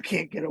you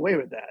can't get away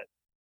with that.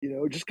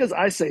 Just because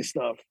I say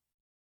stuff,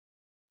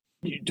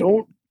 you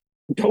don't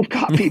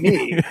copy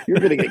me. You're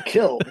going to get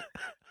killed.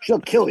 She'll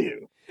kill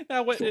you.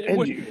 Now,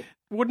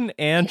 wouldn't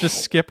Anne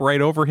just skip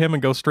right over him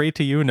and go straight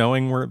to you,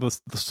 knowing where the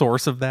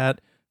source of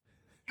that?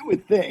 You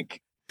would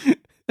think,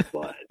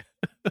 but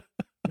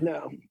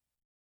no.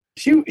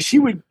 She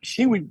would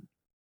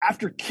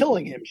after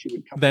killing him, she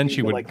would come. Then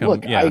she would come.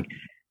 Look, yeah.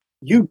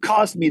 You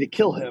caused me to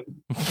kill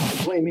him.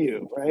 I blame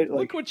you, right? Like,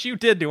 look what you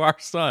did to our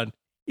son.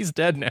 He's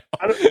dead now.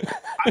 I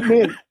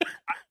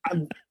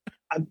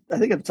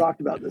think I've talked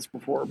about this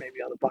before, maybe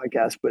on the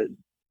podcast, but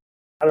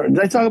I don't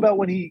know. Did I talk about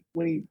when he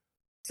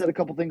said a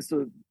couple things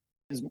to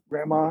his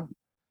grandma?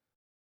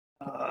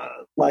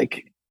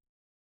 Like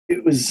he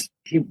was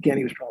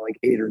probably like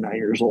 8 or 9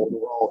 years old. We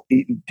were all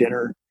eating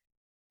dinner,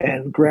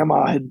 and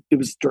grandma it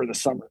was during the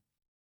summer,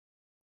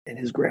 and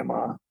his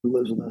grandma, who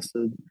lives with us,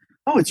 said,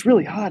 "Oh, it's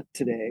really hot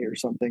today," or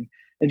something.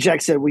 And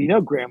Jack said,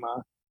 "Well,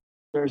 grandma,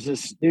 there's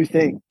this new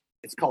thing.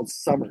 It's called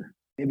summer.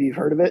 Maybe you've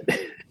heard of it."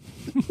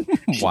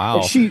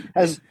 Wow. She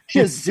has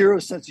zero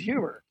sense of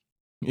humor.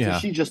 Yeah. So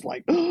she just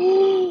like,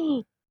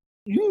 "Oh,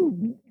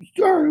 you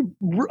are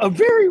a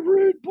very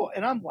rude boy."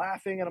 And I'm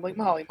laughing, and I'm like,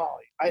 Molly.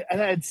 I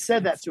had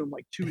said that to him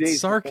like 2 days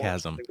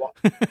sarcasm before,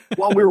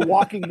 while we were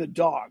walking the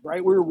dog,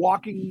 right? We were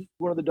walking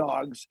one of the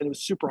dogs, and it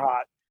was super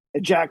hot.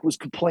 And Jack was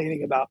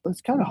complaining about,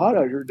 it's kind of hot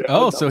out here.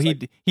 Oh, so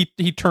he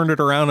turned it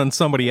around on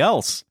somebody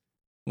else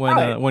when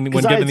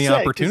given the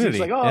opportunity.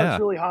 He was like, it's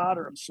really hot,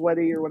 or I'm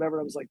sweaty, or whatever.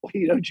 I was like, well,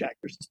 Jack,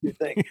 there's this new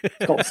thing.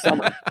 It's called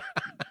summer.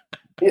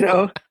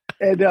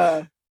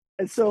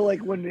 And so like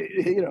when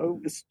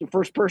the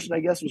first person, I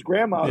guess, was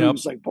grandma, who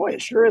was like, boy,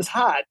 it sure is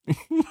hot.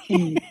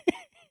 He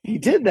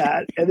did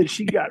that, and then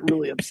she got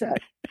really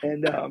upset.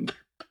 And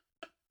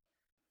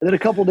then a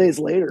couple days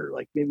later,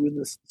 like maybe in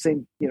the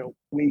same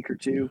week or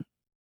two,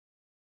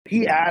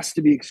 he asked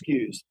to be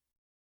excused.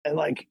 And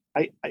like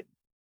I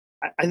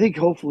think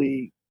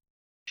hopefully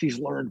she's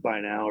learned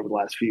by now over the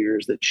last few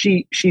years that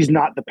she's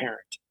not the parent,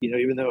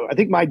 even though I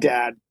think my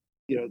dad,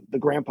 the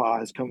grandpa,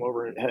 has come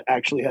over and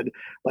actually had,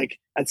 like,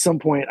 at some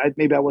point,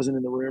 maybe I wasn't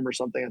in the room or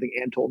something. I think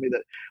Ann told me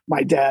that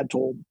my dad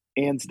told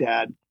Ann's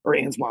dad, or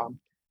Ann's mom,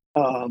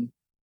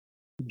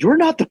 "You're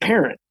not the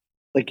parent.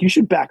 Like, you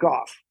should back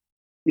off."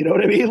 You know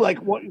what I mean? Like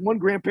one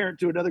grandparent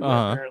to another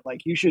grandparent,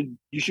 like you should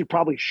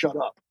probably shut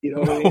up. You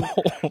know what I mean?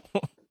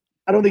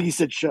 I don't think he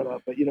said shut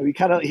up, but he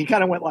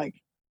kind of went like,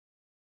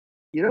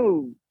 there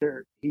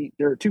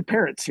are two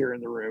parents here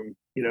in the room.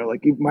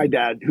 Like my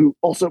dad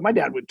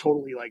would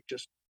totally like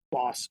just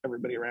boss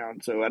everybody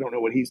around. So I don't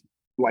know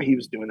why he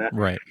was doing that.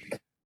 Right.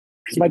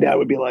 Because my dad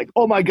would be like,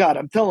 "Oh my God,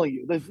 I'm telling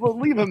you,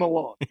 leave him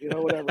alone."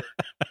 Whatever.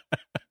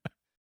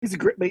 He's a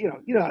great, but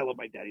I love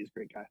my dad. He's a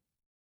great guy.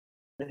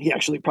 And he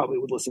actually probably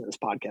would listen to this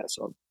podcast.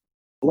 So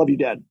I love you,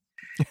 Dad.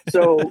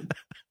 So,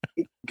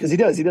 because he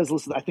does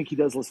listen. I think he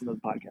does listen to the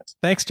podcast.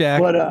 Thanks,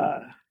 Jack. But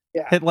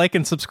yeah, hit like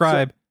and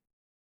subscribe.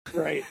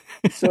 So, right.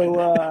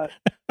 So,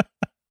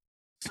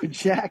 so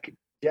Jack,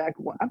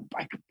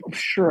 I'm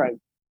sure I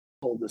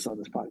told this on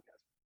this podcast,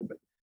 but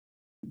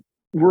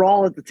we're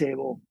all at the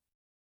table,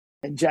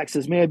 and Jack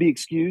says, "May I be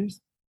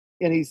excused?"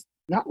 And he's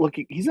not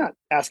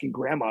asking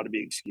Grandma to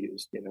be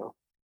excused,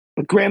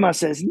 But Grandma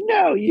says,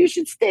 "No, you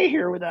should stay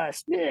here with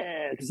us."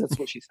 Yeah, because that's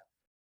what she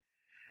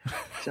said.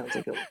 Sounds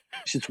like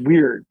it's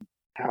weird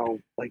how,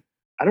 like,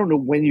 I don't know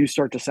when you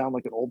start to sound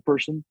like an old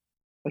person.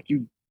 Like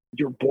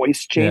your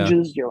voice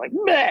changes. Yeah. You're like,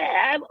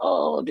 "Man, I'm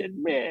old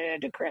and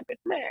decrepit,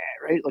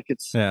 right?" Like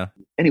it's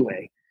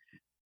Anyway,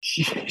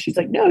 she's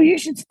like, "No, you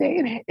should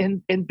stay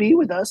and be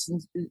with us,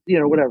 and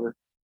whatever."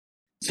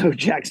 So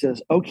Jack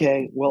says,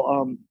 "Okay,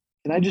 well,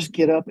 can I just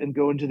get up and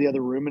go into the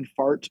other room and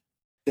fart?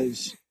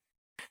 Because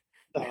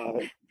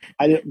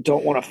I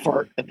don't want to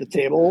fart at the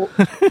table,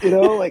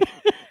 like."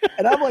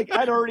 And I'm like,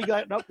 I'd already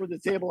gotten up from the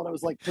table, and I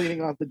was like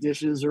cleaning off the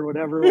dishes or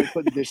whatever, like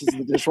putting dishes in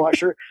the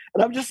dishwasher.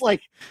 And I'm just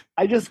like,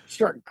 I just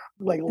start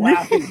like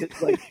laughing,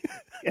 like,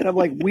 and I'm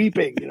like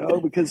weeping,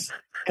 because,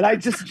 and I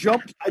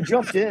jumped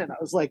in. I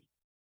was like,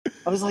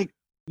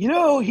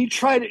 he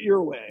tried it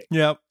your way.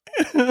 Yep.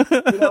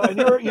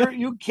 And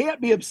you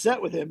can't be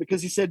upset with him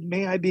because he said,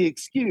 "May I be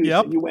excused?"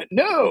 Yep. And you went,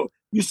 "No."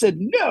 You said,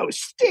 "No,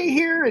 stay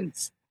here and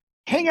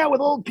hang out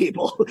with old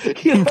people."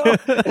 And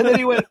then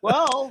he went,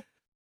 "Well,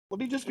 let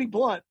me just be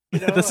blunt.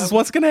 This is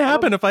what's going to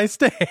happen if I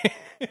stay."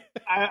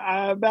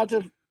 I'm about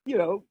to,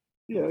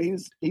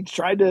 he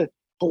tried to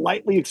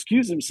politely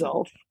excuse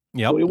himself.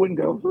 Yep. So he wouldn't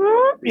go,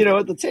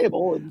 at the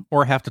table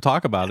or have to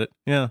talk about it.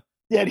 Yeah.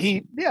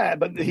 Yeah.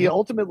 But he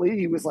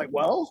ultimately was like,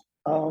 "Well,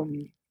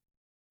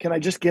 can I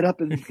just get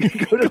up and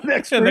go to the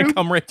next room?" And then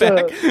come right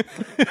back.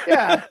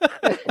 Yeah.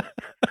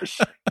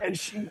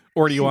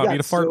 Or do you want me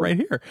to fart right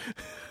here?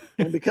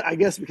 And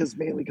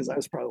mainly because I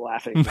was probably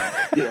laughing,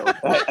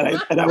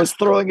 and I was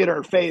throwing it in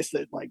her face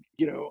that, like,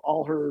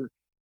 all her,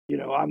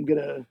 I'm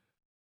gonna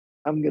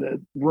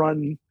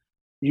run.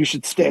 You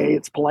should stay.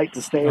 It's polite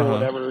to stay, or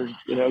whatever.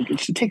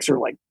 She takes her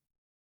like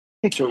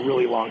takes her a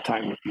really long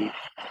time to eat.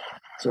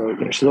 So,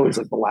 she's always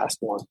like the last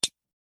one.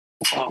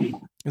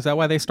 Is that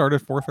why they start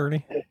at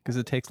 4:30? Because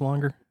it takes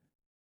longer?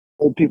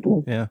 Old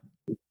people? Yeah.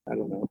 I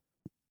don't know.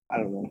 I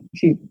don't want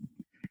to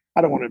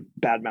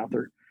badmouth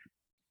her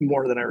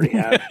more than I already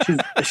have.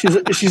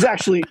 she's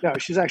actually,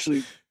 she's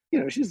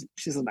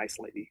a nice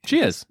lady. She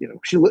is.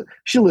 She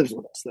lives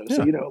with us though. Yeah.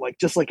 So, like,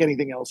 just like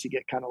anything else, you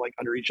get kind of like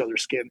under each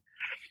other's skin.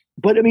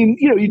 But I mean,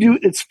 you do,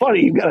 it's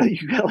funny. You got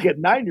like a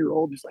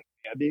 9-year-old who's like,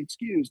 yeah, be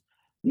excused.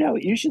 No,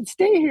 you should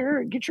stay here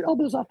and get your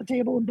elbows off the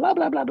table and blah,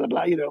 blah, blah, blah,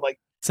 blah. Like,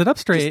 sit up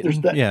straight.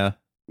 Yeah.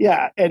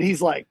 Yeah. And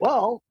he's like,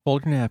 well,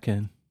 fold your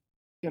napkin.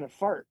 I'm going to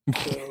fart.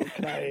 So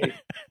can I,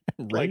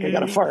 like, I got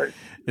to fart.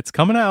 It's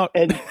coming out.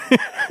 And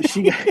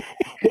she,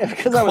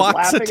 because I was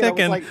laughing.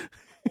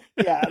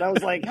 And I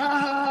was like,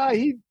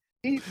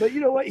 but you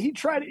know what? He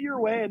tried it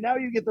your way, and now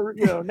you get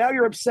now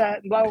you're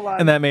upset, and blah blah blah.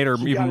 And that made her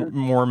even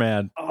more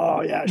mad.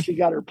 Oh yeah, she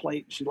got her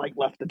plate. She like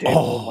left the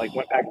table, and like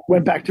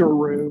went back to her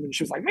room, and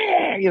she was like,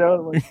 man,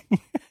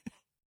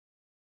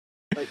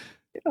 like,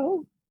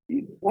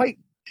 white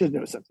she has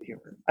no sense of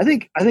humor. I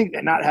think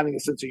that not having a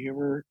sense of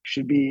humor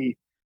should be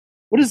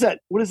what is that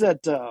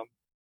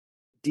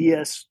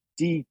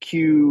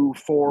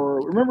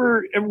DSDQ4?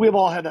 Remember, we've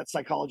all had that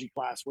psychology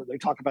class where they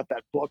talk about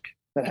that book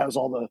that has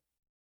all the.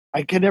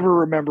 I can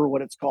never remember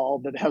what it's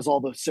called, but it has all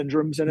the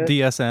syndromes in it.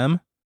 DSM?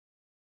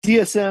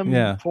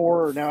 Yeah.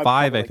 4, now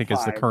 5, I think,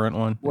 is the current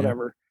one.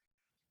 Whatever.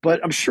 Yeah.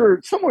 But I'm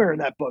sure somewhere in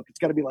that book, it's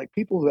got to be like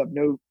people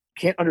who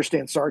can't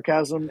understand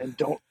sarcasm and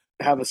don't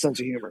have a sense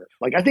of humor.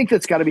 Like, I think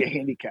that's got to be a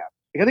handicap.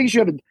 Like, I think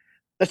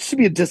that should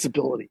be a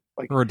disability.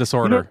 Like, or a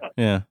disorder.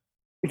 Yeah.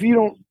 If you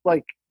don't,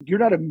 like, you're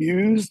not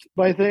amused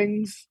by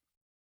things,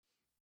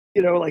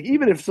 like,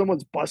 even if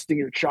someone's busting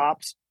your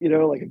chops,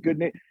 like a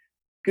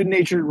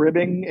good-natured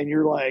ribbing, and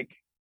you're like,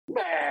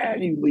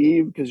 man, you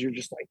leave because you're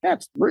just like,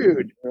 that's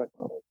rude. You're like,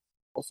 oh,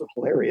 also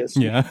hilarious.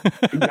 Yeah.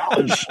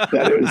 Acknowledge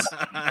that it was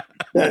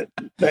that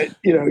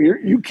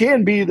you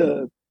can be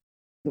the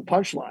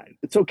punchline.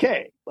 It's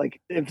okay.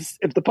 Like, if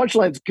the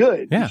punchline's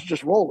good, you should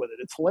just roll with it.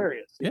 It's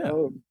hilarious. You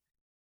know?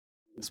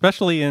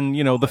 Especially in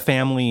the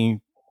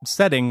family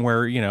setting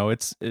where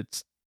it's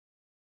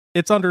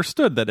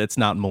understood that it's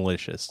not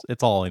malicious.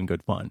 It's all in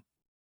good fun.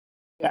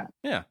 Yeah.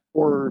 Yeah.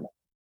 Or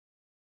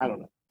I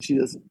don't know. She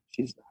just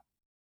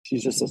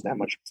doesn't have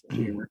much sense of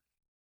humor.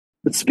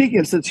 But speaking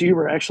of sense of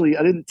humor, actually,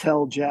 I didn't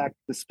tell Jack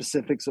the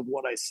specifics of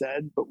what I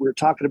said, but we were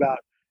talking about,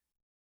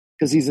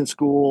 because he's in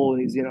school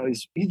and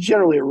he's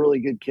generally a really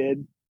good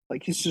kid.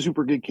 Like, he's a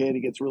super good kid.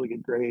 He gets really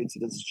good grades. He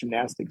does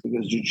gymnastics. He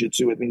goes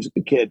jiu-jitsu with me. He's a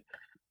good kid.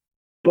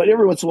 But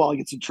every once in a while, he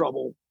gets in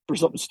trouble for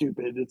something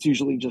stupid. It's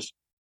usually just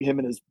him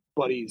and his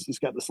buddies. He's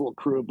got this little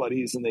crew of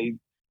buddies, and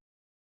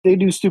they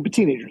do stupid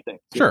teenager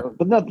things. Sure.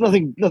 But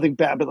nothing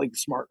bad, but like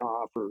smarting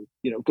off or,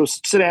 go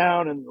sit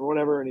down or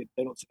whatever. And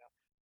they don't sit down.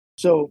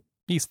 So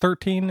he's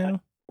 13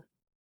 now.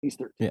 He's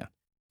 13. Yeah.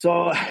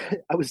 So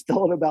I was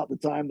telling about the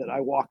time that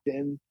I walked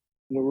in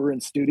when we were in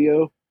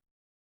studio,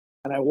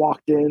 and I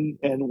walked in,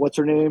 and what's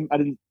her name? I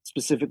didn't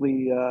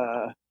specifically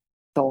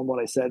tell him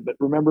what I said, but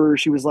remember,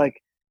 she was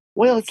like,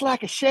 well, it's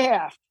like a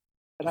shaft.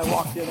 And I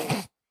walked in,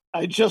 and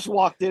I just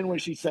walked in when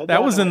she said that.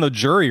 That was in the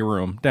jury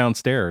room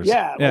downstairs.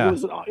 Yeah. And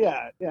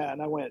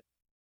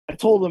I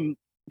told him,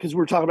 because we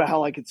were talking about how,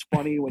 like, it's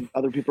funny when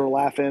other people are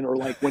laughing, or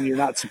like when you're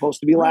not supposed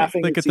to be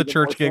laughing. Like, it's the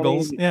church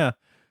giggles. Funny. Yeah.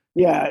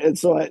 Yeah. And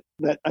so I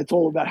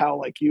told him about how,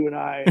 like, you and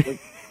I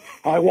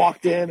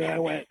walked in, and I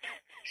went,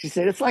 she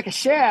said, it's like a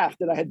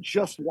shaft. And I had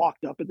just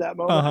walked up at that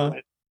moment. Uh-huh. I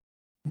went,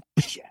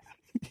 shaft.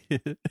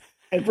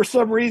 And for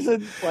some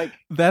reason, like,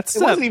 it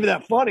wasn't even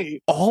that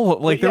funny. Oh,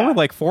 like, there were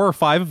like 4 or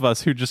 5 of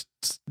us who just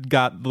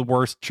got the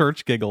worst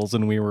church giggles,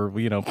 and we were,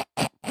 that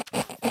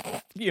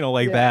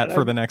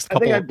for the next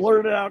couple. I think I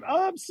blurted out,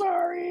 "Oh, I'm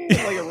sorry," and,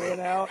 like, I ran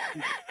out.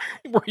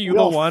 Were you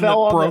the one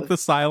that broke the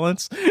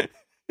silence?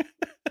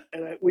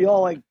 And we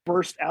all, like,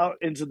 burst out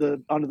onto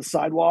the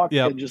sidewalk,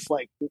 and just,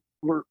 like,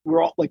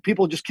 we're all, like,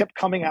 people just kept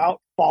coming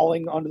out,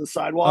 falling onto the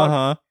sidewalk.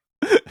 Uh-huh.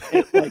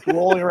 And, like,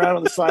 rolling around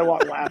on the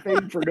sidewalk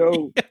laughing for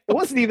no. It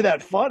wasn't even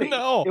that funny.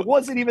 No, it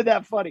wasn't even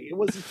that funny. It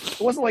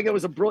wasn't like it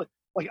was a brilliant.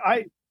 Like,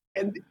 I'm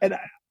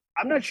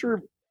not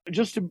sure.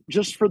 Just to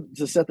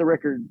set the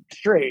record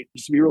straight,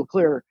 just to be real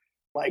clear,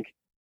 like,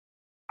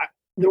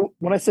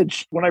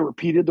 when I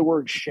repeated the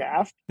word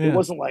shaft, it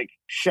wasn't like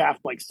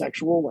shaft like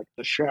sexual, like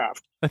the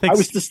Shaft. I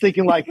was just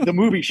thinking like the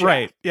movie Shaft.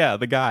 Right? Yeah,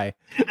 the guy.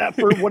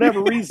 For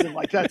whatever reason,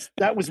 like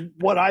that was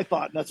what I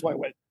thought, and that's why I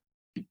went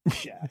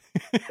Shaft.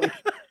 Like,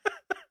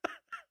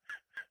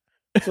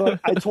 so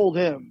I told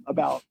him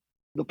about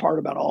the part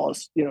about all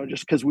us,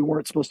 just because we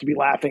weren't supposed to be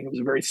laughing. It was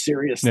a very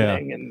serious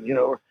thing, and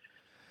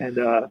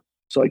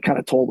so I kind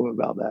of told him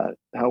about that.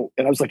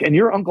 And I was like, and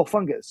you're Uncle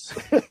Fungus.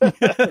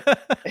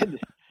 And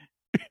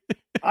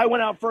I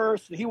went out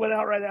first, and he went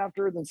out right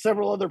after, and then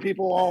several other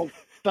people all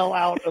fell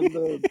out of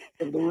the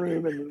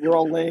room, and we're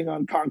all laying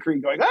on concrete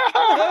going,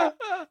 ah!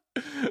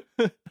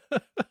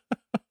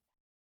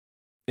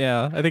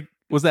 Yeah, I think,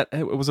 was it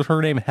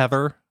her name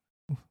Heather?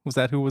 Was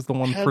that who was the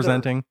one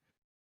presenting?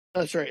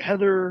 That's right.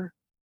 Heather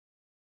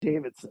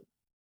Davidson.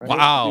 Right?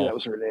 Wow. I think that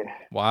was her name.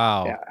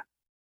 Wow. Yeah.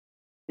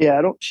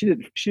 Yeah, she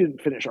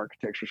didn't finish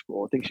architecture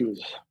school. I think she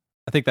was.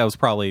 I think that was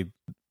probably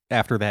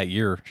after that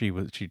year she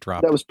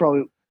dropped. That was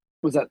probably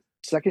that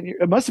second year?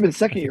 It must have been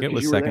second year. It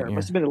was you were second there. year. It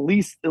must have been at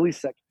least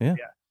second. Yeah.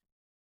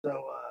 So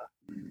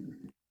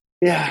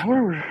yeah,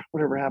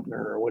 whatever happened to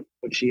her, what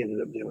she ended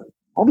up doing.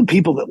 All the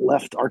people that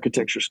left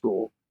architecture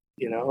school,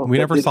 you know, we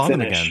never saw them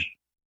finish. again.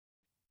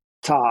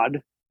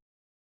 Todd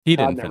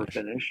didn't never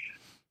finish.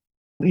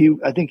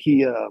 finished. I think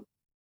he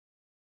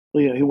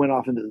went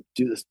off into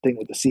do this thing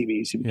with the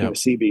Seabees. He became a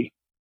CB.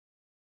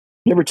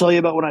 You ever tell you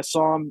about when I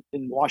saw him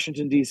in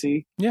Washington,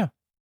 D.C.? Yeah.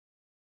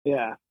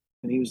 Yeah.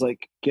 And he was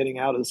like getting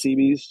out of the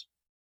Seabees.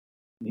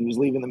 He was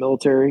leaving the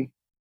military.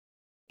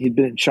 He'd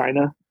been in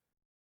China.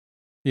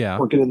 Yeah.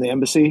 Working in the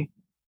embassy.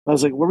 I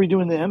was like, what were you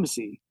doing in the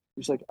embassy? He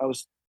was like, I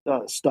was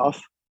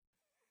stuff.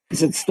 He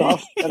said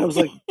stuff. And I was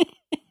like,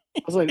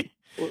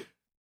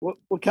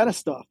 what kind of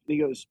stuff? And he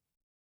goes,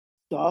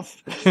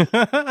 stuff.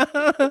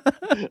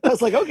 I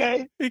was like,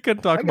 okay. He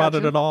couldn't talk about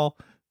it at all.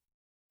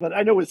 But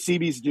I know what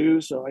CBs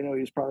do, so I know he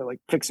was probably like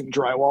fixing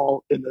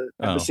drywall in the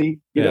embassy.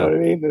 You know what I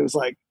mean? It was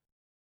like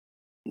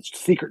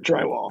secret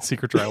drywall.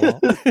 Secret drywall.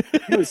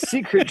 It was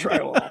secret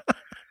drywall.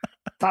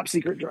 Top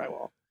secret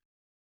drywall.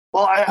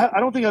 Well, I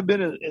don't think I've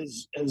been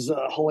as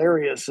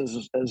hilarious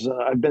as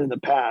I've been in the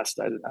past.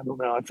 I don't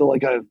know. I feel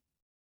like I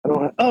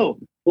don't. Oh,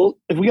 well,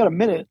 if we got a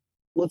minute,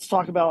 let's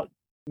talk about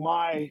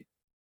my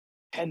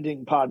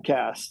pending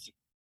podcast.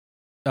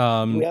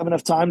 Do we have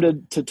enough time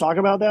to talk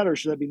about that, or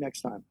should that be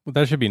next time? Well,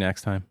 that should be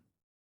next time.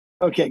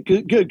 Okay,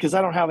 good, because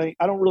I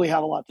don't really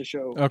have a lot to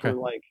show. Okay.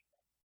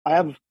 I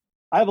have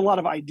a lot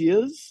of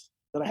ideas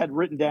that I had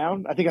written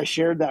down. I think I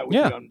shared that with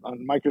you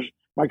on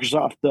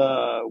Microsoft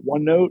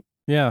OneNote.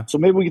 Yeah. So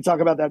maybe we can talk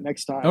about that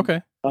next time.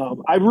 Okay.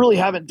 I really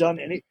haven't done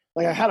any.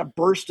 Like, I had a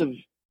burst of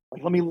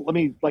like, let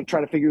me like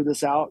try to figure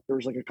this out. There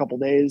was like a couple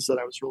days that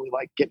I was really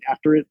like getting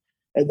after it,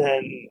 and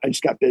then I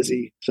just got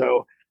busy.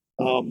 So,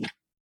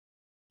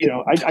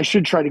 I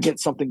should try to get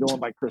something going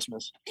by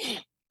Christmas.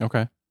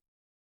 Okay.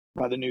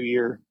 By the new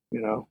year,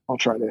 I'll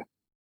try to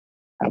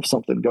have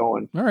something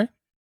going. All right.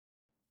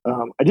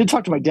 I did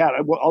talk to my dad.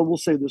 I will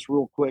say this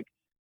real quick.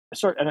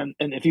 And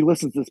if he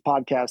listens to this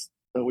podcast,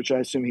 which I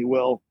assume he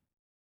will,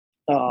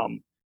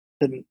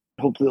 then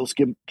hopefully they'll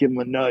give him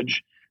a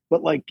nudge.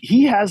 But like,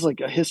 he has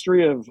like a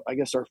history of, I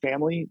guess, our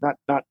family, not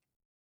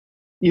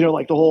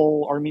like the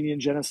whole Armenian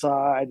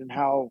genocide and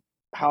how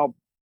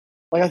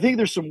like, I think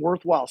there's some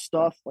worthwhile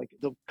stuff. Like,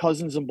 the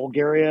cousins in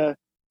Bulgaria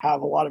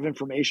have a lot of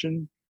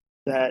information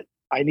that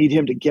I need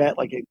him to get,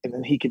 and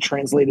then he can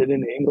translate it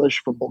into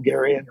English from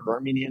Bulgarian or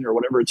Armenian or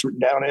whatever it's written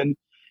down in.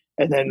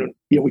 And then,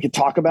 we could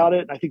talk about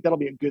it. And I think that'll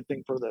be a good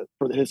thing for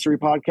the history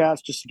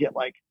podcast, just to get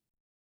like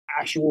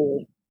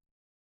actual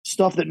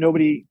stuff that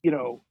nobody,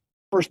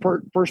 first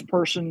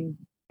person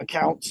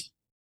accounts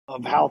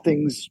of how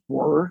things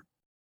were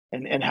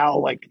and how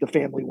like the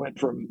family went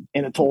from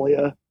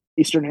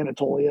Eastern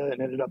Anatolia,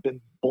 and ended up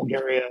in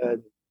Bulgaria,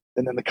 and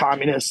then the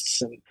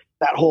communists and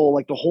that whole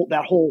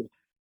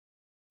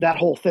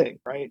thing,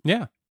 right?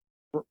 Yeah.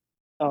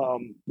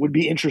 Would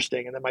be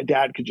interesting. And then my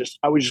dad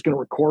I was just going to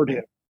record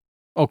him.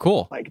 Oh,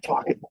 cool. Like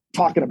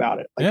talking about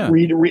it. Like, yeah.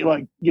 read,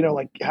 like,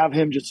 like have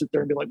him just sit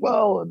there and be like,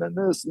 well, and then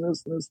this and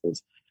this and this,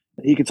 this.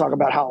 And he could talk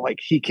about how like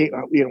he came,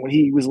 when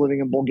he was living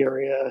in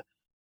Bulgaria,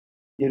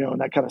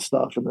 and that kind of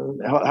stuff. And then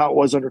how it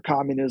was under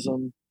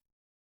communism,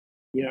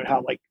 and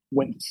how like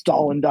when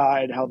Stalin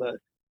died, how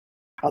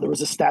there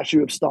was a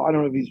statue of Stalin. I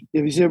don't know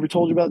if he's ever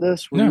told you about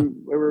this. No.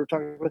 We were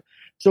talking about.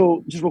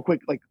 So just real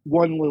quick, like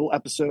one little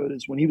episode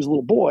is when he was a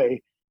little boy,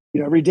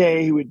 every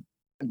day in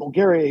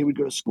Bulgaria, he would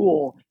go to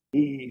school.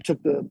 He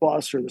took the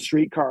bus or the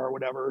streetcar or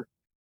whatever,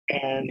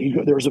 and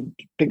there was a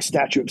big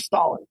statue of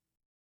Stalin,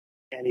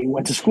 and he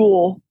went to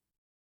school,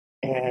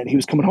 and he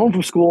was coming home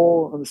from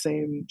school on the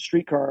same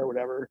streetcar or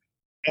whatever,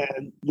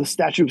 and the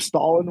statue of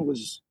Stalin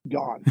was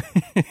gone,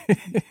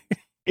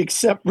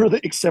 except for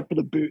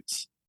the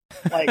boots.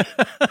 Like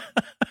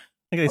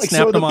they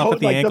snapped them off at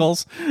the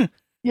ankles.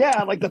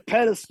 Yeah, like the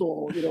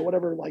pedestal,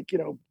 whatever, like,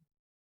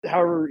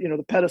 however,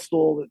 the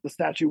pedestal that the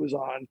statue was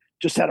on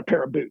just had a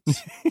pair of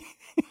boots.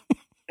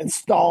 And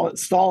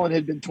Stalin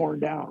had been torn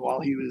down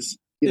while he was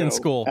in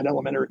school at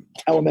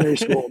elementary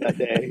school that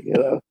day.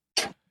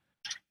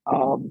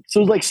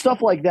 So like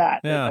stuff like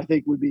that, yeah. I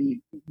think would be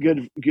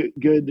good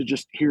to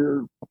just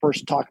hear a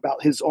person talk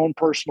about his own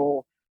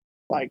personal,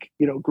 like,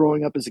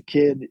 growing up as a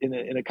kid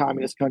in a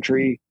communist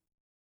country,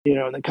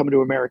 and then coming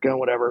to America and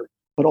whatever,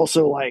 but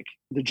also like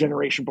the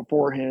generation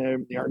before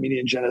him, the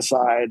Armenian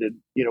genocide, and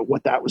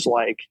what that was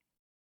like.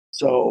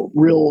 So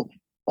real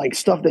like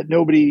stuff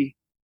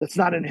that's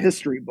not in a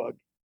history book,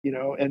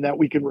 and that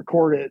we can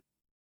record it,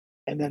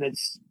 and then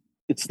it's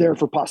there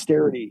for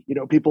posterity.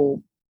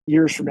 People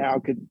years from now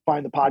could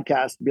find the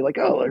podcast and be like,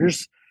 oh,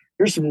 here's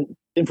some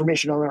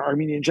information on the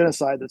Armenian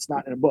genocide that's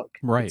not in a book.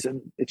 Right.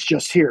 It's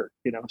just here,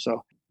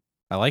 so.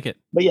 I like it.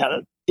 But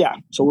yeah.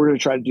 So we're going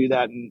to try to do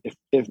that. And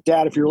if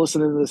Dad, if you're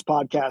listening to this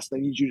podcast, I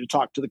need you to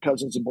talk to the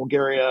cousins in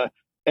Bulgaria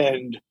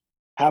and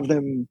have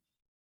them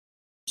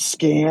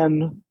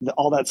scan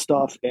all that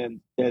stuff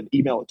and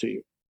email it to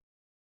you.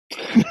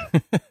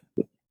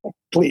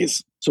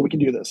 Please, so we can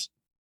do this.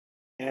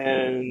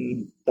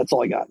 And that's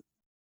all I got.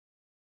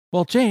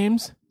 Well,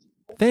 James,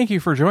 thank you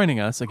for joining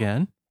us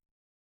again.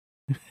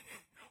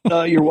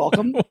 You're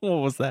welcome. What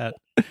was that?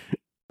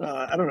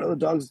 I don't know. The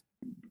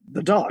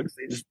dogs,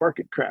 they just bark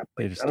at crap.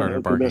 They just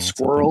started barking. Could have been a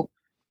squirrel.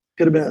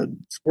 Could have been a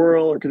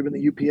squirrel, or could have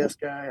been the UPS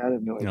guy. I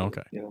don't know.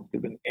 Okay. Could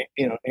have been,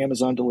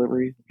 Amazon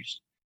delivery.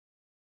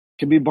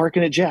 Could be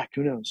barking at Jack.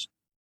 Who knows?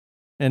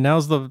 And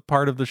now's the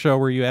part of the show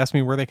where you ask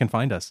me where they can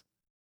find us.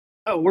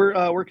 Oh,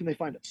 where can they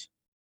find us?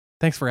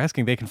 Thanks for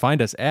asking. They can find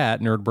us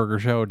at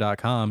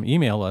nerdburgershow.com.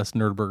 Email us,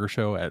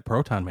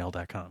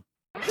 nerdburgershow@protonmail.com.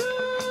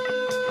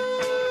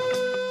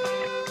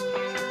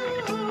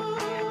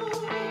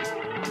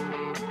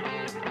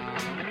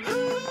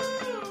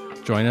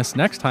 Join us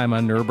next time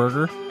on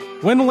Nerdburger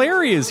when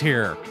Larry is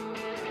here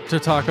to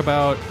talk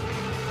about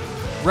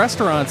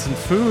restaurants and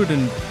food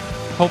and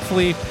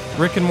hopefully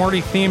Rick and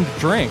Morty themed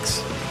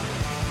drinks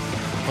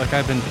like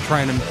I've been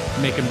trying to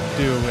make him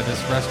do at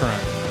this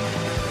restaurant.